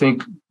I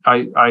think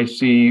I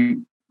see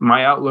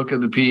my outlook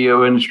of the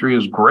PEO industry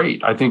is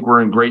great. I think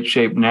we're in great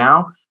shape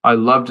now. I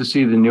love to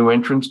see the new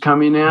entrants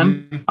coming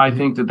in. Mm-hmm. I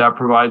think that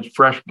provides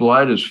fresh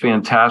blood, is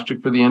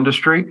fantastic for the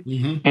industry.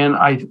 Mm-hmm. And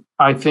I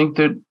think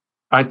that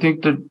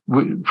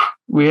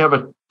we have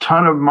a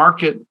ton of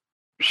market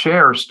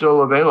share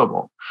still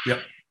available.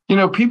 Yep.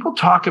 People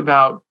talk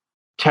about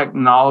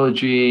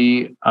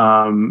technology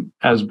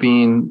as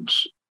being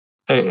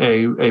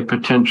a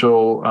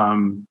potential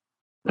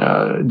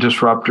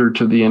disruptor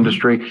to the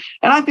industry.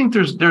 And I think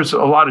there's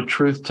a lot of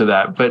truth to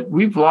that, but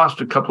we've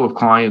lost a couple of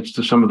clients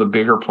to some of the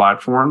bigger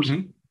platforms.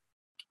 Mm-hmm.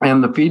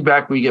 And the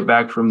feedback we get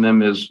back from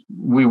them is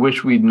we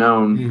wish we'd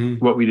known mm-hmm.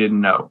 what we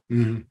didn't know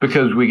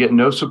because we get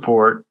no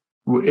support.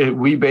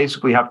 We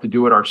basically have to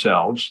do it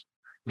ourselves.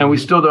 And we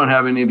still don't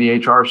have any of the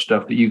HR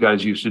stuff that you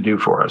guys used to do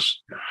for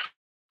us.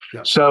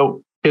 Yeah.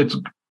 So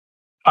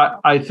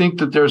I think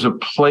that there's a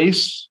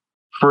place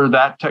for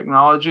that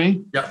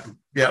technology.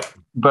 Yeah.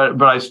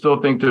 But I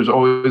still think there's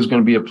always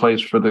going to be a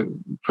place for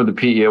the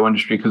PEO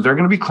industry because there are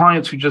going to be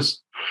clients who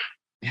just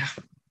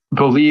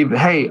believe,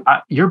 hey,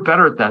 you're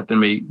better at that than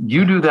me.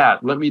 You do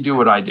that. Let me do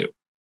what I do.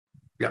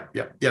 Yeah.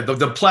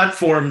 The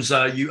platforms,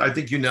 I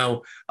think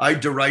I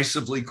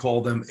derisively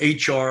call them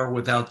HR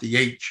without the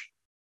H.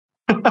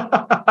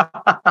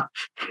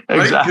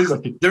 Exactly.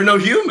 Because they're no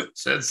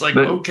humans. It's like,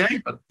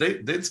 okay, but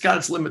it's got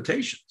its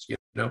limitations,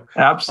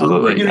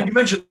 Absolutely. You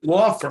mentioned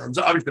law firms.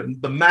 Obviously,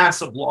 the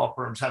massive law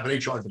firms have an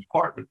HR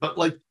department, but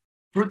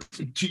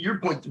to your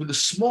point, with the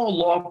small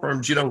law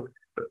firms,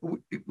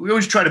 we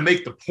always try to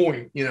make the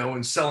point,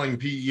 in selling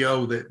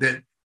PEO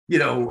that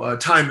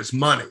time is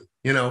money,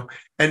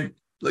 and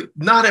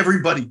not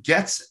everybody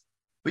gets it,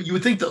 but you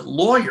would think that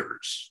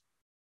lawyers,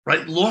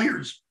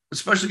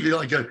 especially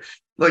like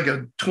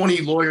a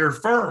 20 lawyer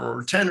firm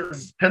or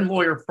 10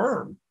 lawyer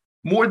firm,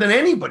 more than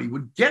anybody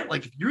would get.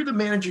 Like if you're the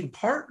managing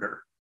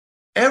partner,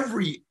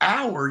 every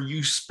hour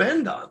you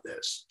spend on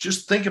this,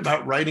 just think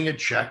about writing a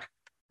check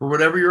for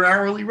whatever your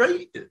hourly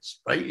rate is,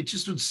 right? It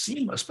just would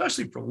seem,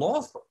 especially for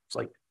law firms,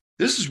 like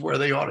this is where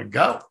they ought to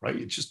go, right?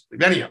 It's just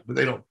anyhow, but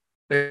they don't.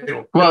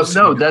 Well,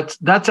 no,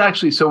 that's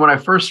actually, so when I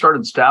first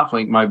started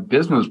Stafflink, my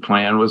business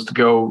plan was to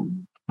go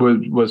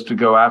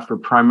after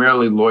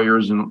primarily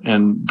lawyers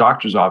and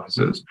doctors'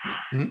 offices.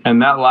 Mm-hmm.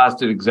 And that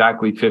lasted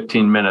exactly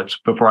 15 minutes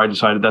before I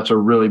decided that's a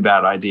really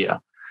bad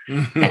idea.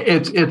 Mm-hmm.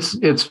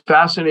 It's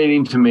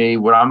fascinating to me.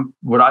 What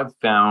I've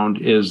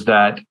found is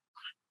that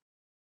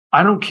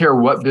I don't care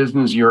what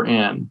business you're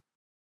in,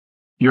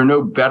 you're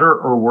no better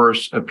or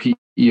worse a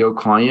PEO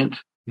client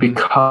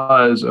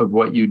because of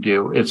what you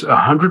do. It's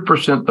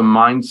 100% the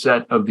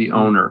mindset of the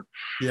owner.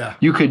 Yeah.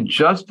 You could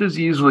just as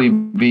easily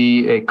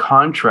be a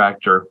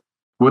contractor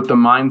with the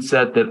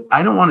mindset that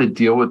I don't want to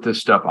deal with this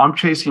stuff. I'm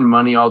chasing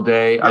money all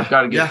day. Yeah. I've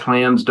got to get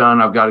plans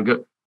done. I've got to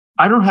go.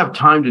 I don't have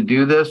time to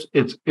do this.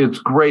 It's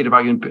great if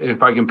I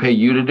can pay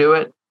you to do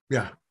it.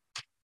 Yeah.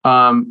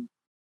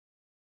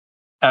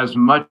 As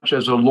much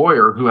as a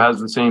lawyer who has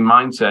the same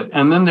mindset.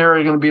 And then there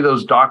are going to be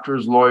those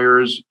doctors,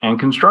 lawyers, and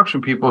construction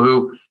people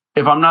who,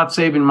 if I'm not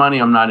saving money,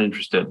 I'm not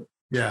interested.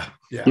 Yeah.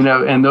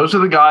 And those are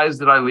the guys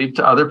that I leave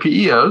to other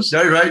PEOs.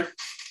 Yeah, right.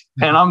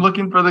 And I'm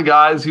looking for the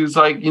guys who's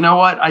like, you know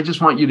what? I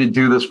just want you to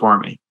do this for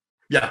me.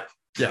 Yeah,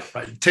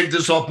 right. Take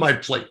this off my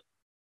plate.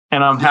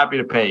 And I'm happy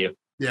to pay you.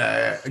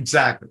 Yeah,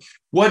 exactly.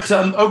 What's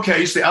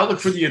okay, so the outlook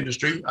for the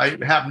industry, I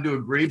happen to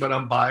agree, but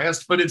I'm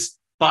biased, but it's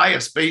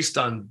biased based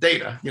on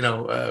data,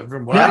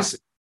 from what I see.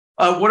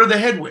 What are the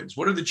headwinds?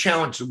 What are the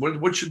challenges?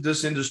 What should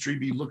this industry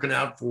be looking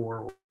out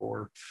for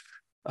or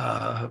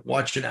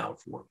watching out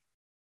for?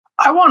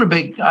 I want to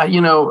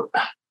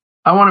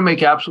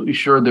make absolutely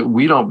sure that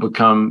we don't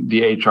become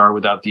the HR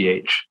without the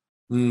H.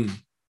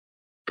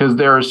 Because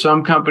there are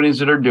some companies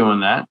that are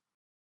doing that.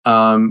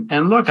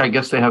 And look, I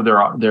guess they have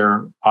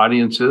their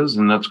audiences,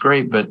 and that's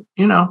great. But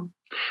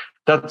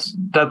that's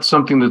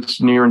something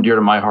that's near and dear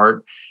to my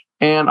heart.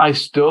 And I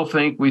still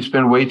think we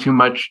spend way too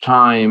much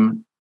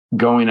time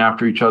going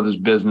after each other's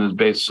business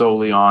based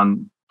solely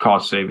on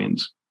cost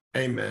savings.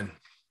 Amen.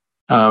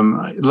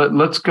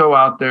 Let's go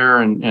out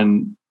there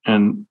and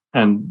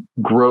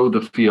grow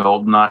the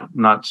field,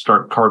 not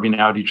start carving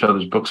out each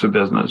other's books of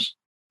business.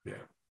 Yeah.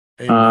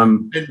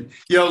 And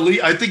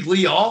Lee, I think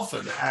Lee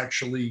Alphin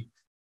actually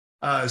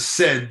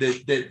said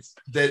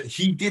that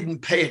he didn't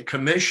pay a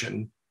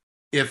commission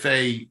if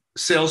a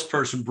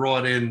salesperson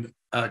brought in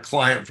a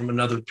client from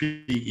another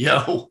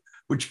PEO,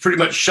 which pretty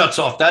much shuts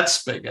off that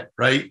spigot,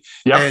 right?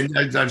 Yep.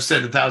 And I've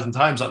said 1,000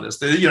 times on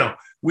this,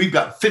 we've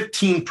got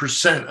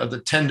 15% of the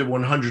 10 to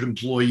 100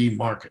 employee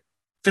market,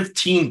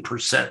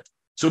 15%.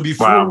 So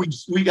before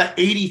we got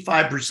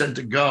 85%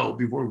 to go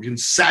before we can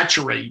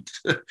saturate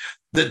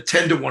the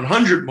 10 to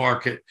 100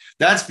 market.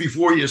 That's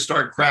before you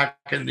start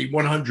cracking the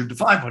 100 to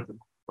 500,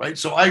 right?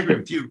 So I agree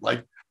with you.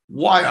 Like,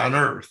 why on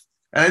earth?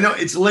 And I know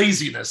it's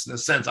laziness in a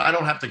sense. I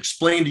don't have to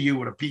explain to you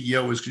what a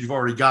PEO is because you've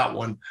already got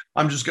one.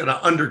 I'm just going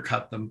to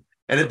undercut them.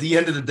 And at the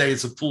end of the day,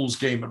 it's a fool's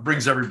game. It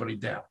brings everybody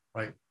down,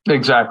 right?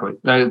 Exactly.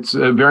 It's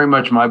very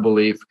much my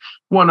belief.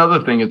 One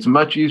other thing, it's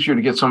much easier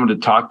to get someone to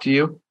talk to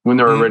you when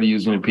they're already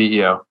using a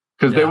PEO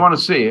because they want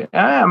to see,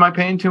 am I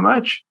paying too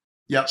much?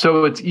 Yeah.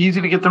 So it's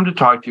easy to get them to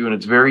talk to you, and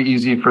it's very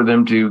easy for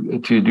them to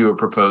do a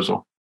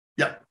proposal.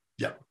 Yeah.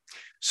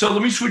 So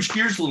let me switch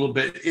gears a little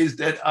bit. Is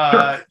that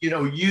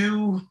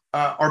you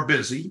are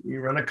busy.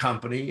 You run a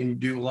company and you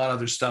do a lot of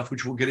other stuff,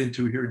 which we'll get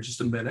into here in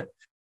just a minute.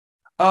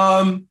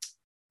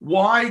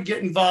 why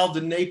get involved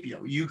in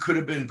NAPIO? You could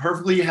have been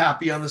perfectly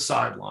happy on the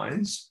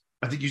sidelines.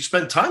 I think you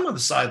spent time on the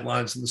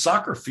sidelines in the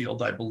soccer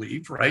field, I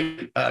believe,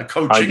 right?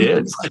 Coaching, I did.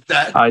 things like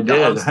that. I Got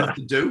a lot did. of stuff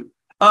to do.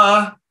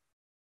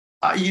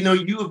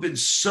 You have been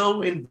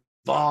so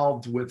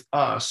involved with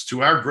us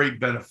to our great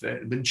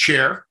benefit, and been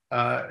chair,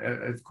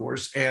 of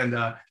course, and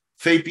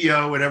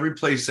FAPEO and every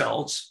place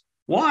else.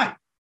 Why?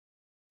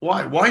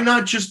 Why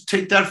not just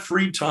take that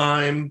free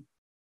time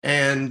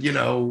and,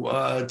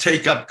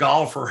 take up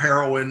golf or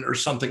heroin or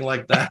something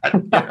like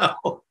that?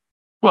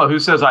 Well, who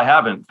says I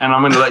haven't? And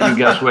I'm going to let you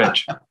guess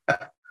which.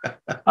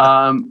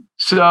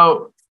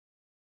 So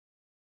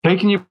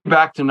taking you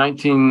back to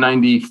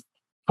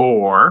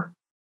 1994,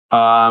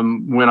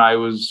 when I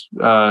was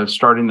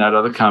starting that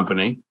other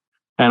company,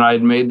 and I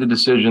had made the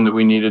decision that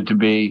we needed to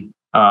be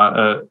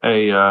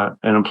an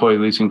employee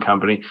leasing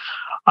company,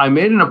 I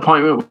made an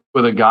appointment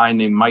with a guy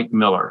named Mike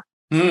Miller.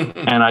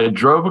 And I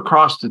drove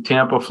across to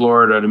Tampa,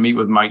 Florida to meet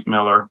with Mike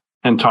Miller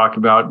and talk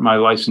about my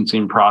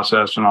licensing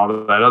process and all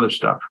of that other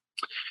stuff.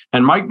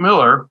 And Mike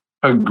Miller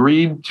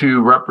agreed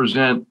to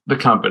represent the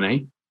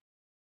company,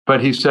 but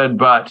he said,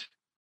 but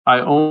I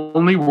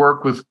only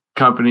work with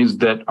companies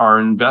that are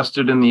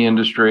invested in the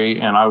industry,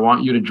 and I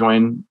want you to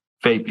join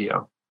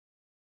FAPEO.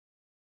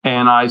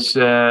 And I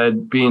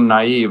said, being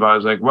naive, I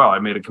was like, well, I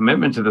made a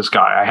commitment to this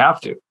guy. I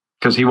have to,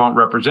 because he won't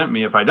represent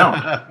me if I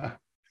don't.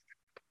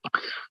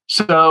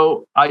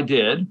 So I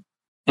did,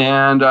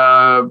 and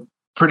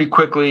pretty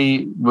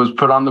quickly was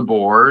put on the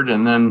board.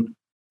 And then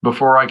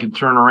before I could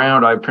turn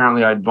around,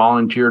 I'd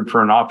volunteered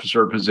for an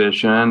officer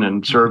position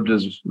and served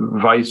as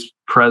vice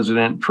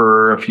president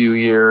for a few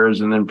years,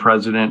 and then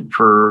president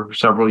for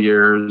several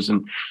years.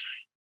 And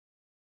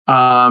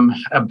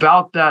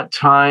about that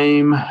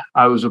time,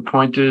 I was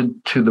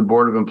appointed to the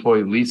board of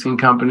employee leasing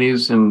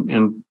companies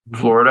in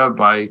Florida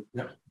by,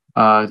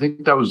 I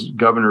think that was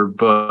Governor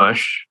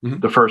Bush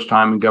the first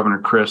time, and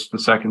Governor Christ the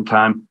second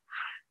time.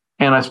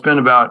 And I spent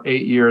about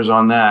 8 years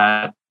on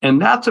that. And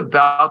that's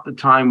about the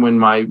time when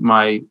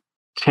my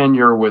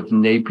tenure with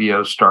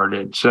NAPIO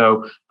started.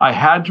 So I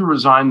had to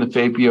resign the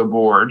FAPEO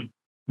board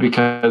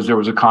because there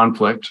was a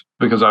conflict,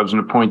 because I was an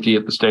appointee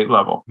at the state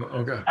level.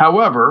 Okay.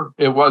 However,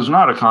 it was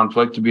not a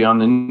conflict to be on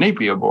the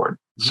NAPIO board.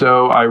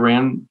 So I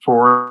ran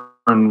for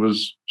and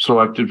was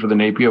selected for the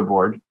NAPIO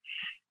board.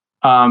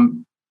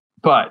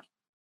 But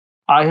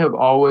I have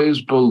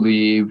always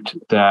believed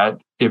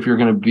that if you're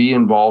going to be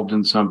involved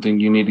in something,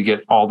 you need to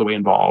get all the way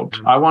involved.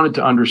 I wanted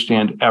to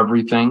understand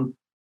everything.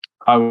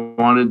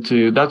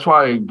 That's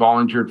why I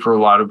volunteered for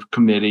a lot of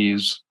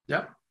committees.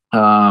 Yeah.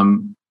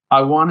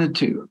 I wanted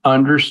to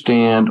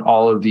understand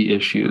all of the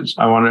issues.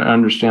 I wanted to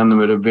understand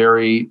them at a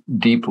very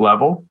deep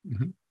level.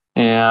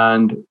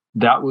 And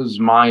that was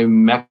my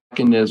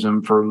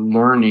mechanism for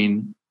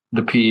learning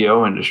the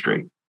PEO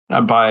industry.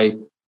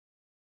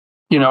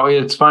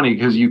 It's funny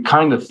because you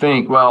kind of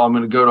think, well, I'm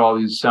going to go to all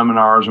these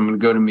seminars, I'm going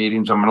to go to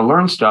meetings, I'm going to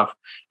learn stuff.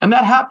 And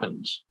that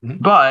happens.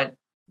 But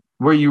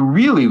where you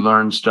really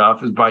learn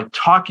stuff is by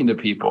talking to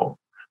people.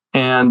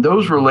 And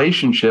those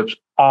relationships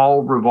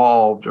all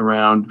revolved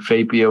around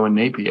FAPEO and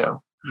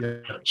NAPIO. Yeah.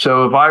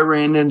 So if I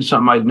ran into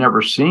something I'd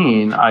never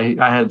seen, I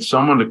had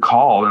someone to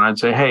call, and I'd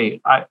say, hey,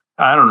 I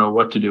don't know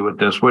what to do with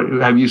this. What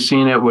have you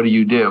seen it? What do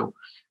you do?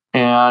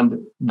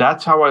 And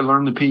that's how I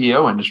learned the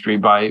PEO industry,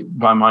 by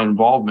my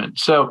involvement.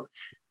 So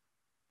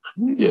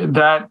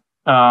that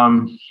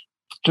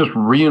just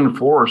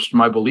reinforced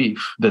my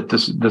belief that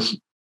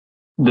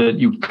that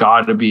you've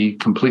got to be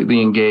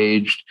completely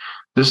engaged.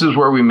 This is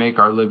where we make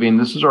our living.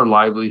 This is our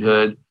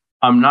livelihood.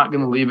 I'm not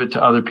going to leave it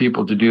to other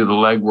people to do the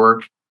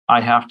legwork.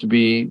 I have to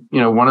be,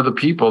 one of the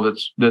people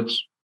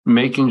that's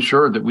making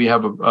sure that we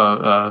have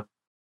the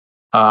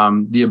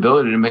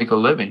ability to make a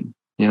living,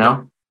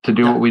 to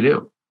do what we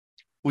do.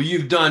 Well,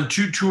 you've done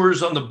 2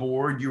 tours on the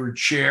board. You were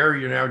chair.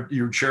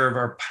 You're chair of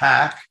our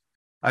PAC.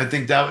 I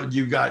think that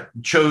you got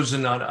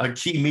chosen on a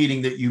key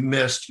meeting that you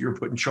missed. You were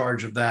put in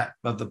charge of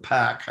the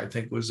PAC, I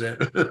think was it.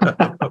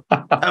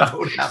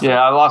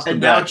 Yeah, I lost the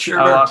bet. Now chair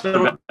of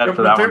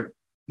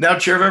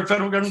our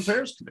Federal Government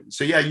Affairs Committee.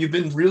 So yeah, you've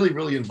been really,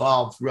 really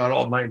involved throughout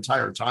all my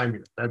entire time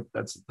here.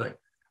 That's the thing.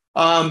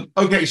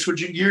 Okay,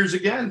 switching gears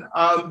again.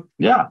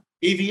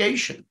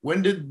 Aviation.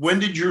 When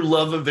did your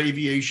love of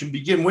aviation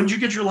begin? When did you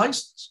get your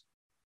license?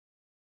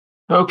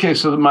 Okay,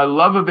 so my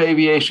love of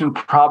aviation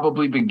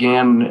probably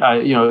began,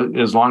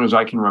 as long as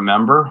I can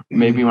remember,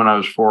 maybe when I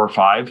was 4 or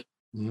 5.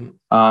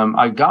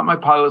 I got my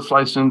pilot's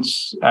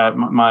license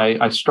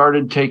I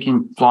started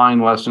taking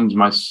flying lessons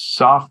my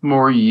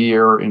sophomore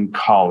year in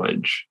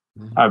college,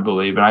 I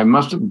believe. And I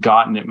must have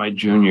gotten it my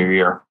junior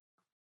year,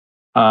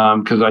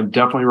 because I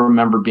definitely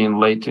remember being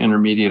late to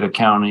intermediate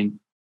accounting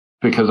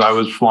because I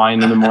was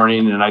flying in the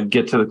morning and I'd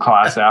get to the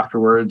class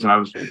afterwards.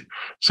 And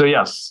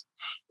yes.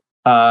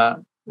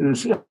 And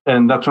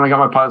that's when I got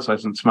my pilot's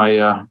license,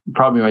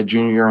 probably my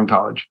junior year in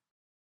college.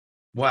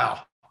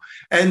 Wow.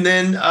 And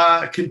then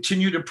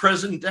continue to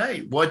present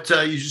day. What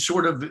you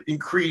sort of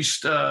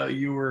increased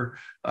your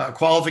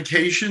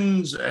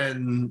qualifications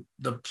and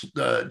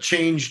the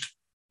changed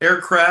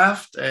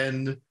aircraft,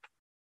 and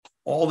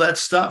all that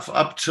stuff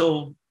up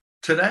till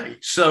today.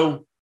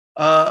 So,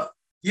 yeah,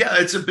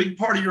 it's a big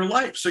part of your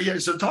life. So yeah,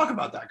 so talk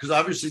about that, because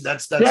obviously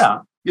that's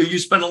you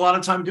spend a lot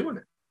of time doing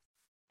it.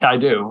 I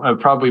do.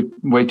 Probably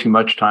way too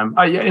much time.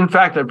 In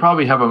fact, I'd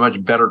probably have a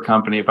much better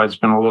company if I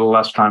spent a little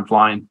less time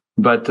flying.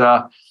 But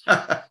what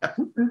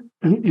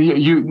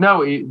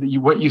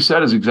you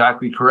said is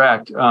exactly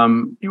correct.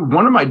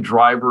 One of my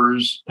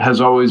drivers has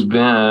always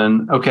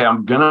been, okay,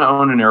 I'm going to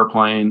own an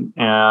airplane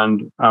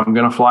and I'm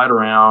going to fly it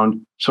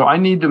around. So I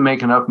need to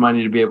make enough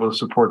money to be able to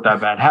support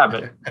that bad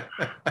habit.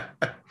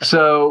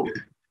 So,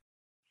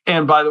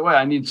 and by the way,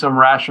 I need some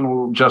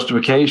rational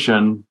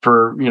justification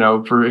for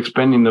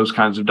expending those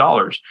kinds of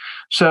dollars.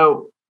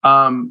 So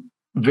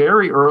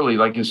very early,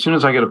 like as soon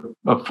as I could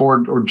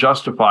afford or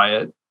justify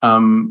it,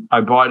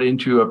 I bought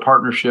into a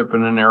partnership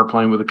in an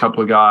airplane with a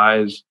couple of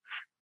guys.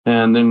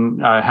 And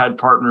then I had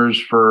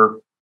partners for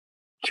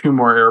 2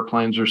 more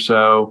airplanes or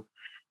so.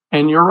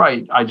 And you're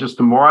right. The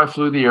more I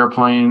flew the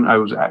airplane, I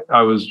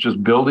was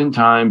just building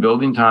time.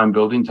 But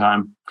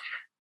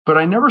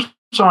I never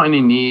saw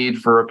any need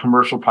for a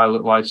commercial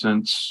pilot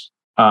license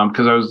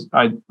because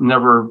I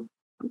never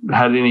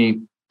had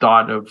any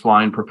thought of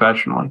flying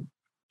professionally.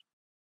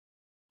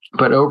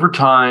 But over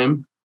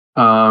time,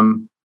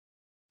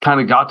 kind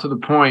of got to the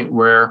point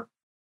where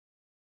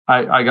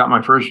I got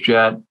my first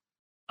jet.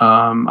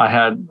 I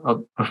had a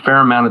fair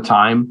amount of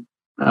time,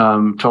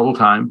 total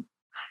time,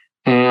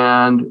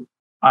 and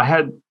I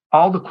had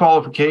all the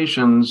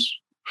qualifications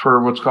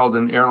for what's called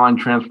an airline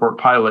transport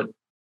pilot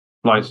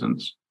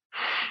license.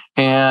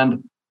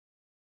 And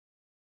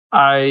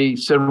I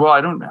said, well,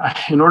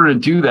 in order to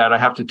do that, I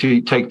have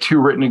to take 2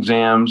 written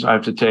exams. I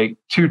have to take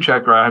 2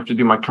 check rides. I have to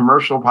do my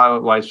commercial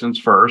pilot license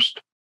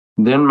first,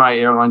 then my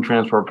airline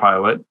transport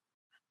pilot.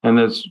 And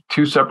there's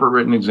 2 separate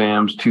written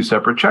exams, 2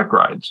 separate check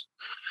rides.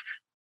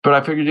 But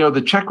I figured,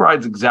 the check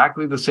ride's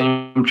exactly the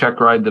same check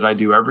ride that I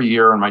do every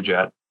year on my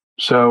jet.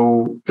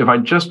 So if I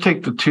just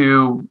take the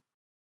 2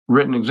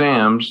 written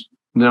exams,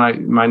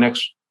 then my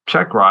next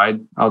check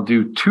ride, I'll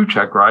do 2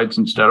 check rides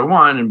instead of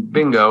 1, and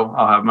bingo,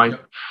 I'll have my.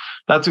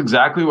 That's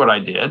exactly what I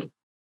did.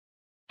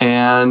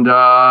 And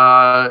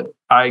I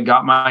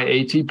got my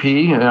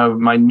ATP,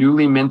 my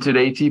newly minted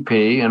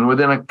ATP, and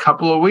within a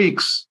couple of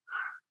weeks,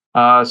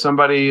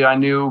 somebody I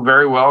knew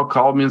very well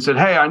called me and said,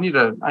 "Hey, I need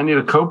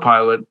a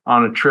co-pilot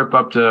on a trip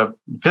up to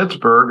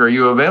Pittsburgh. Are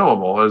you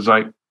available?" I was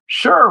like,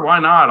 "Sure, why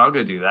not? I'll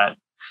go do that."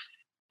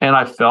 And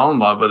I fell in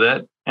love with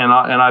it, and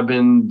I've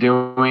been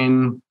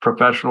doing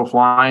professional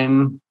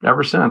flying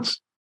ever since.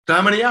 So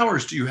how many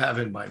hours do you have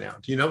in by now?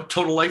 Do you know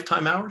total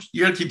lifetime hours?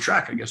 You got to keep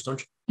track, I guess, don't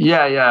you?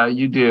 Yeah,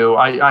 you do.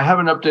 I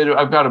haven't updated.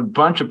 I've got a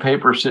bunch of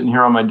papers sitting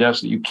here on my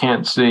desk that you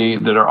can't see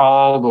that are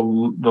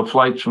all the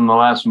flights from the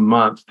last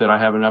month that I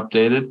haven't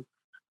updated.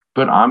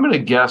 But I'm going to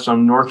guess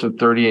I'm north of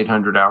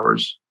 3,800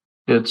 hours.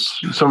 It's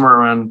somewhere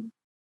around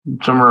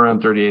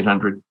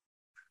 3,800.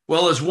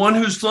 Well, as one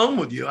who's flown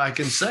with you, I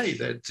can say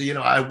that,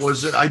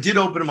 I did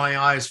open my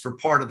eyes for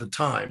part of the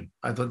time.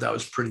 I thought that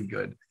was pretty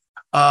good.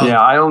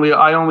 I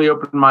only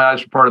opened my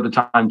eyes for part of the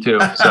time too.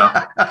 So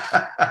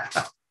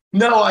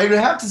no, I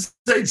have to say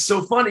it's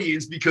so funny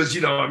is because,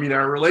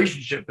 our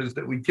relationship is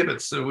that we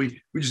kibitz. So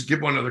we just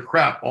give one another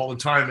crap all the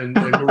time and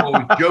we're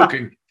always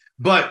joking.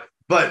 But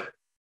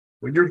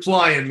when you're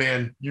flying,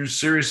 man, you're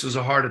serious as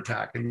a heart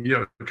attack, and,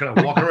 kind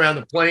of walking around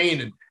the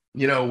plane and,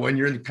 when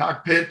you're in the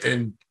cockpit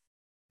and,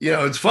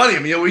 it's funny. I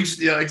mean, I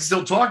can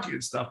still talk to you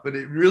and stuff, but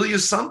it really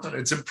is something.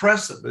 It's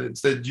impressive.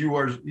 It's that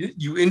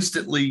you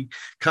instantly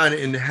kind of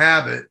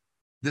inhabit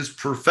this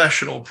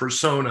professional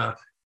persona.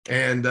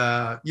 And,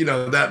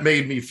 that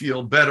made me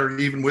feel better.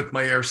 Even with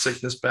my air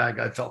sickness bag,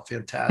 I felt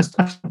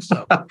fantastic.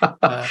 So, well,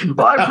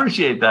 I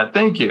appreciate that.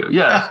 Thank you.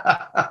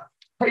 Yeah.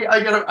 Hey,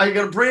 I got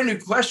a brand new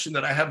question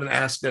that I haven't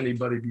asked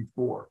anybody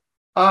before.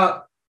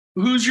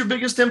 Who's your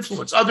biggest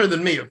influence, other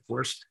than me, of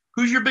course?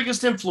 Who's your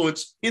biggest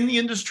influence in the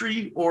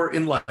industry or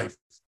in life?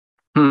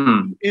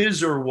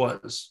 Is or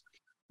was?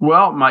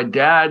 Well, my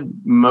dad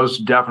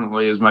most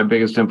definitely is my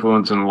biggest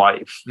influence in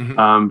life.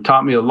 Mm-hmm.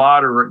 Taught me a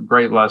lot of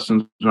great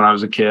lessons when I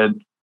was a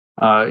kid,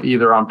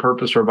 either on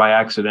purpose or by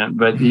accident.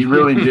 But he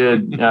really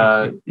did.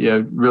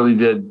 Really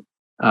did.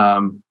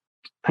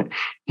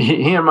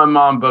 He and my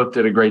mom both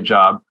did a great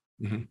job.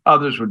 Mm-hmm.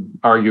 Others would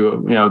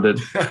argue,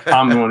 that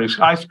I'm the one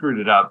I screwed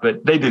it up,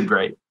 but they did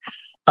great.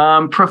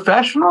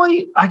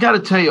 Professionally, I got to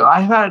tell you,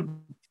 I've had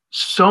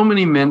so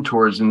many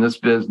mentors in this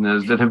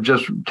business that have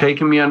just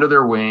taken me under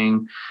their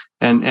wing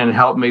and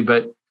helped me.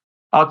 But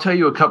I'll tell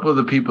you a couple of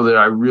the people that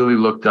I really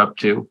looked up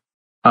to.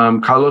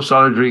 Carlos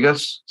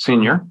Rodriguez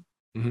Sr.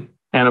 Mm-hmm.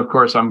 And of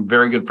course, I'm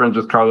very good friends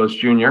with Carlos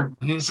Jr.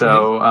 Mm-hmm.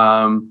 So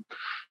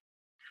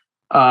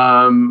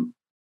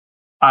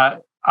I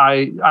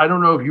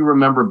don't know if you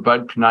remember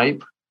Bud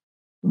Knipe,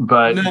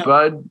 but no.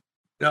 Bud.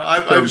 No,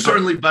 I'm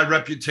certainly by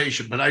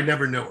reputation, but I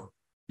never knew him.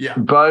 Yeah.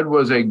 Bud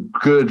was a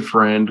good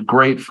friend,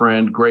 great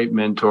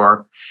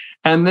mentor.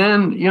 And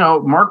then,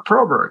 Mark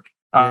Proberg.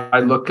 I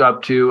look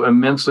up to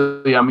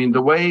immensely. I mean,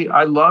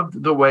 I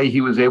loved the way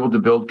he was able to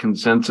build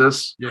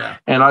consensus. Yeah.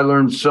 And I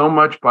learned so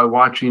much by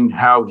watching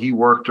how he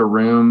worked a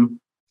room.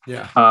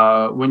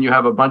 Yeah. When you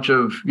have a bunch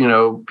of,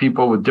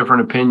 people with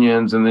different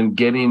opinions and then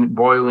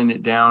boiling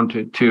it down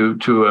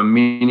to a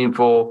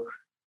meaningful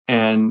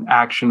and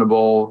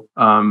actionable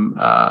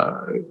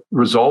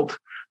result.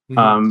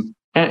 Mm-hmm.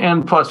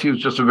 And plus, he was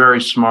just a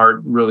very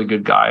smart, really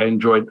good guy. I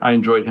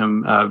enjoyed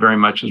him very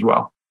much as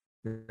well.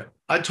 Yeah.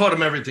 I taught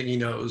him everything he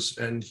knows,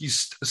 and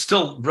he's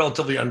still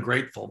relatively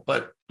ungrateful.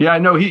 But yeah, I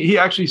know he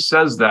actually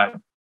says that.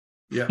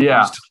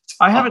 Yeah.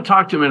 I haven't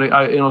talked to him in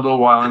a little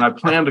while, and I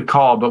plan to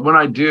call. But when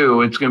I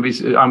do,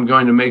 I'm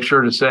going to make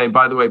sure to say,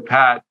 by the way,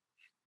 Pat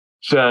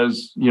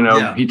says,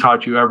 he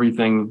taught you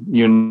everything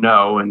you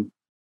know, and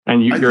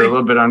you're a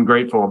little bit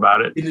ungrateful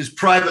about it. In his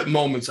private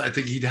moments, I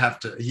think he'd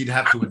have to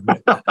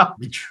admit that to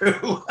be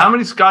true. How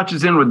many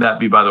scotches in would that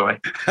be, by the way?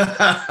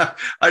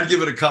 I'd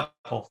give it a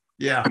couple.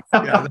 Yeah,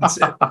 that's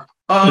it.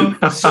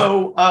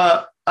 So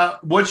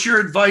what's your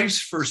advice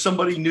for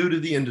somebody new to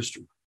the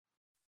industry?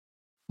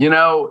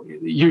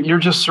 You're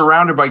just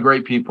surrounded by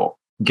great people.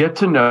 Get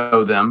to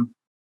know them,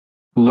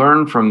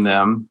 learn from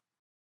them,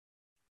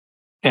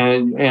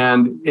 and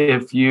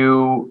if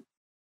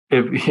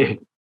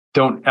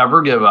don't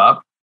ever give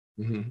up,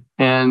 mm-hmm.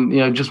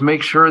 and just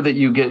make sure that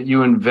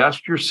you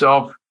invest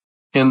yourself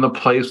in the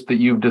place that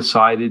you've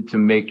decided to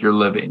make your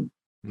living.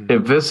 Mm-hmm.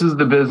 If this is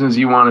the business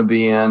you want to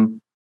be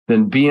in,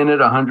 then be in it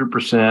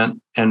 100%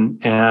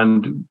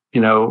 and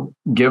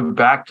give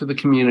back to the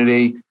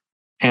community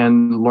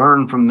and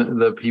learn from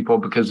the people,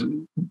 because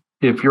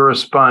if you're a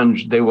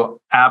sponge, they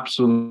will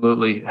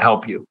absolutely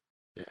help you.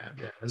 Yeah,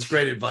 that's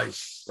great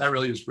advice. That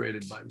really is great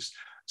advice.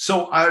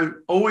 So I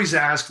always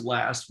ask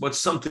last, what's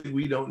something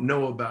we don't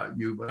know about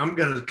you? But I'm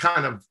going to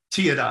kind of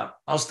tee it up.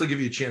 I'll still give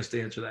you a chance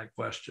to answer that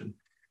question.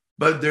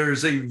 But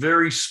there's a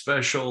very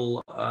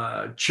special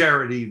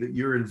charity that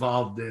you're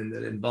involved in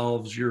that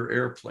involves your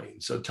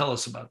airplane. So tell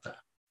us about that.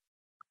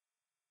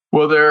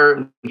 Well,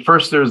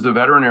 there's the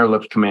Veteran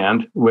Airlift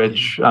Command,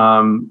 which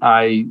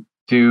I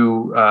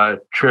do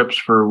trips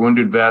for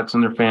wounded vets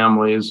and their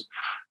families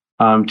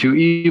to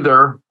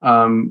either,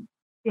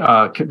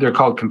 they're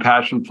called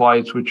compassion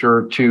flights, which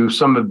are to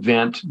some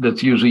event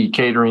that's usually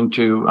catering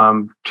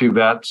to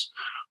vets,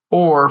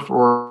 or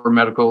for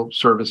medical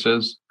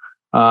services.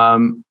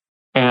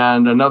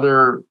 And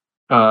another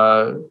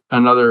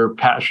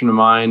passion of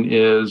mine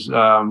is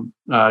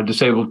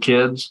disabled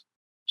kids.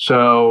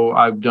 So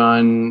I've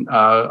done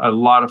a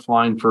lot of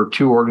flying for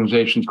two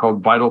organizations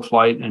called Vital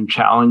Flight and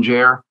Challenge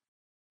Air.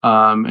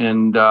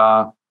 And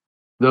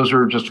those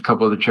are just a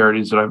couple of the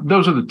charities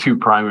those are the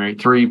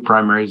three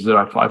primaries that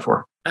I fly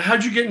for.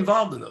 How'd you get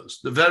involved in those?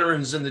 The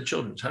veterans and the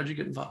children's, how'd you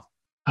get involved?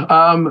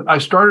 I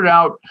started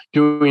out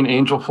doing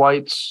angel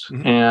flights,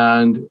 mm-hmm.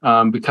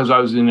 and because I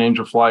was in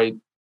angel flight,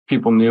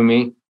 people knew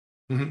me,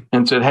 mm-hmm.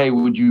 and said, "Hey,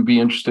 would you be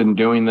interested in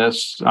doing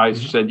this?" I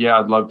mm-hmm. said, "Yeah,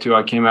 I'd love to."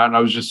 I came out and I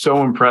was just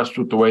so impressed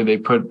with the way they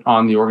put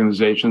on the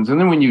organizations. And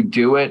then when you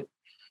do it,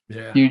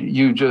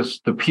 you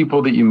just, the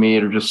people that you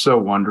meet are just so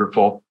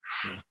wonderful.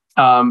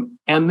 Yeah.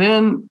 And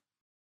then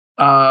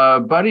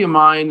a buddy of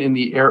mine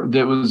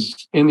that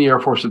was in the Air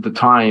Force at the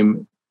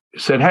time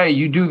said, "Hey,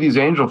 you do these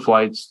angel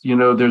flights.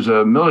 There's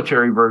a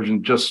military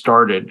version just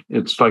started.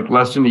 It's like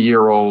less than a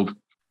year old."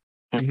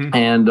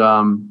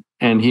 Mm-hmm.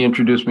 And he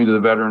introduced me to the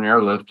Veteran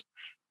Airlift.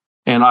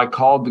 And I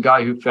called the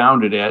guy who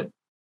founded it,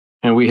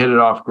 and we hit it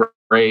off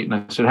great. And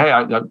I said, "Hey,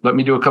 let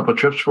me do a couple of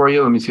trips for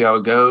you. Let me see how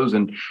it goes."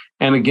 And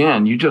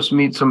again, you just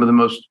meet some of the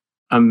most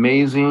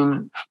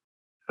amazing,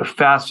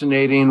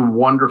 fascinating,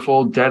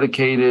 wonderful,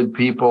 dedicated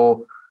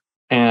people.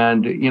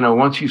 And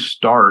once you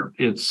start,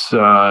 it's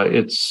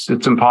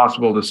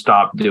impossible to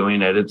stop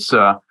doing it.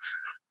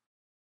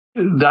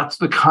 That's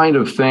the kind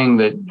of thing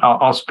that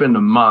I'll spend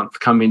a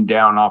month coming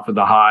down off of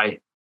the high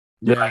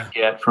that I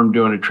get from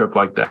doing a trip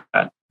like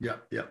that. Yeah,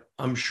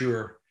 I'm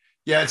sure.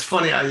 Yeah, it's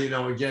funny. I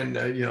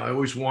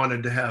always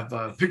wanted to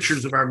have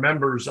pictures of our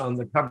members on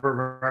the cover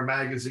of our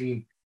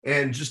magazine,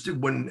 and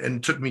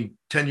it took me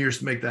 10 years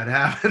to make that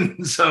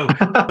happen. So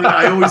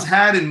I always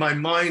had in my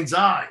mind's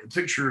eye a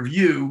picture of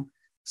you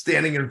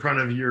standing in front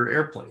of your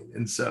airplane.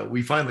 And so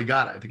we finally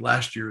got it. I think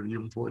last year or the year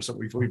before,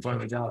 something we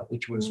finally got it,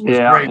 which was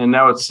great. And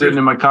now it's sitting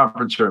in my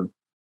conference room.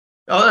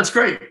 Oh, that's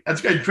great. That's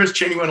good. Chris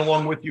Cheney went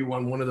along with you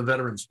on one of the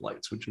veterans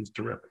flights, which was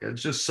terrific.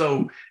 It's just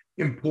so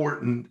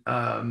important.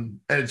 And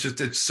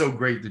it's so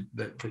great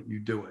that you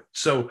do it.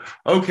 So,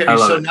 okay.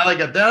 So now I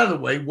got that out of the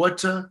way.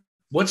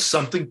 What's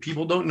something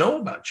people don't know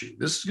about you?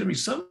 This is going to be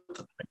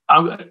something.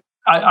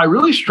 I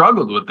really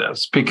struggled with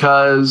this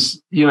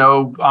because,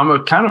 I'm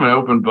a kind of an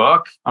open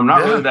book. I'm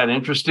not really that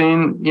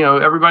interesting.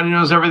 Everybody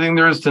knows everything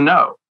there is to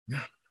know. Yeah.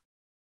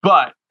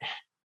 But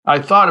I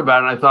thought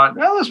about it and I thought,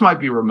 well, this might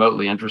be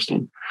remotely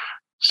interesting.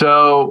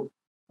 So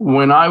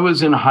when I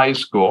was in high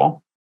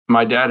school,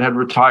 my dad had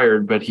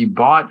retired, but he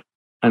bought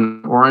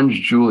an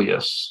orange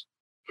Julius.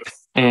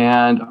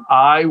 And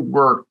I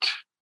worked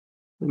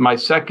my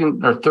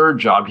second or third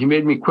job. He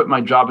made me quit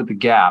my job at the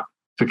Gap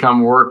to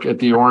come work at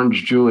the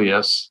orange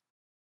Julius.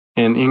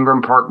 in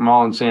Ingram Park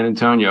Mall in San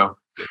Antonio.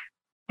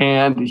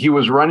 And he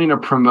was running a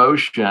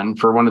promotion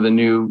for one of the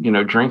new,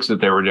 drinks that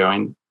they were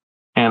doing.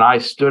 And I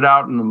stood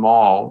out in the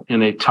mall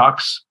in a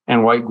tux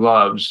and white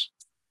gloves,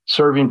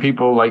 serving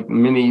people like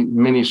mini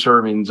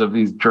servings of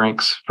these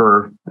drinks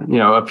for,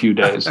 a few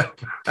days.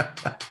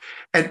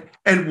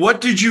 And what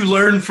did you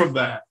learn from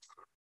that?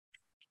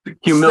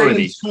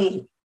 Humility. Stay in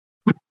school.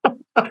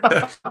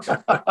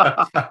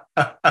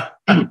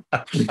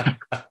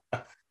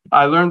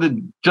 I learned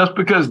that just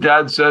because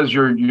Dad says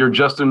you're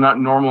just a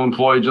normal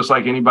employee, just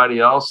like anybody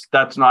else,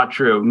 that's not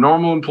true.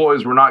 Normal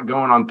employees were not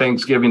going on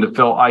Thanksgiving to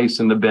fill ice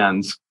in the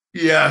bins.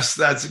 Yes,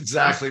 that's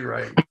exactly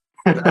right.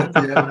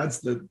 That's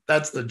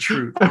the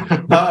truth.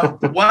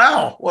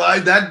 Wow.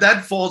 Well,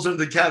 that falls into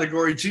the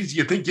category. Geez,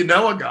 you think you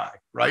know a guy,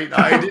 right?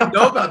 I didn't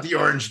know about the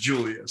Orange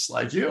Julius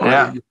like you.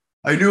 Yeah.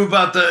 I knew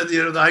about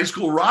the high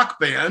school rock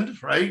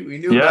band, right? We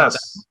knew about that,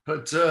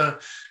 but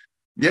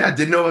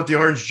didn't know about the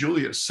Orange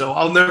Julius. So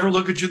I'll never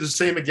look at you the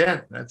same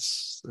again.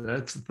 That's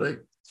the thing.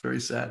 It's very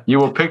sad. You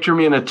will picture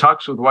me in a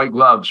tux with white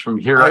gloves from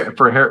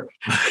herever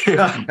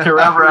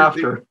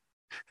after.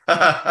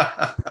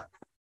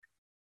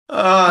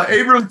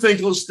 Abram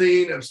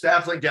Finkelstein of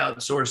Stafflink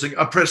Outsourcing,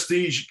 a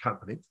prestige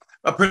company,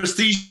 a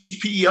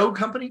PrestigePEO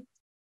Company.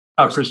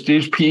 A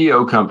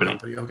PrestigePEO Company.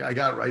 Okay, I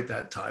got it right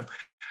that time.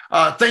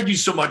 Thank you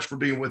so much for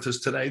being with us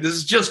today. This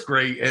is just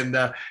great, and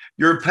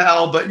you're a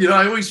pal. But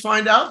I always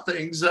find out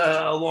things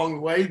along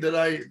the way that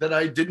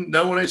I didn't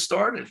know when I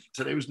started.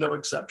 Today was no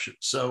exception.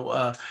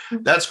 So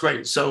that's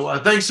great. So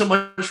thanks so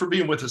much for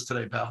being with us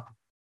today, pal.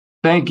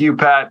 Thank you,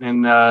 Pat,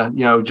 and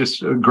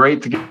just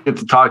great to get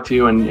to talk to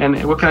you.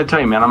 And what can I tell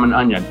you, man? I'm an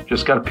onion.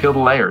 Just got to peel the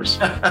layers.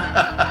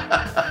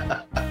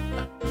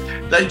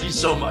 Thank you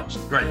so much.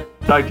 Great.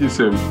 Talk to you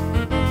soon.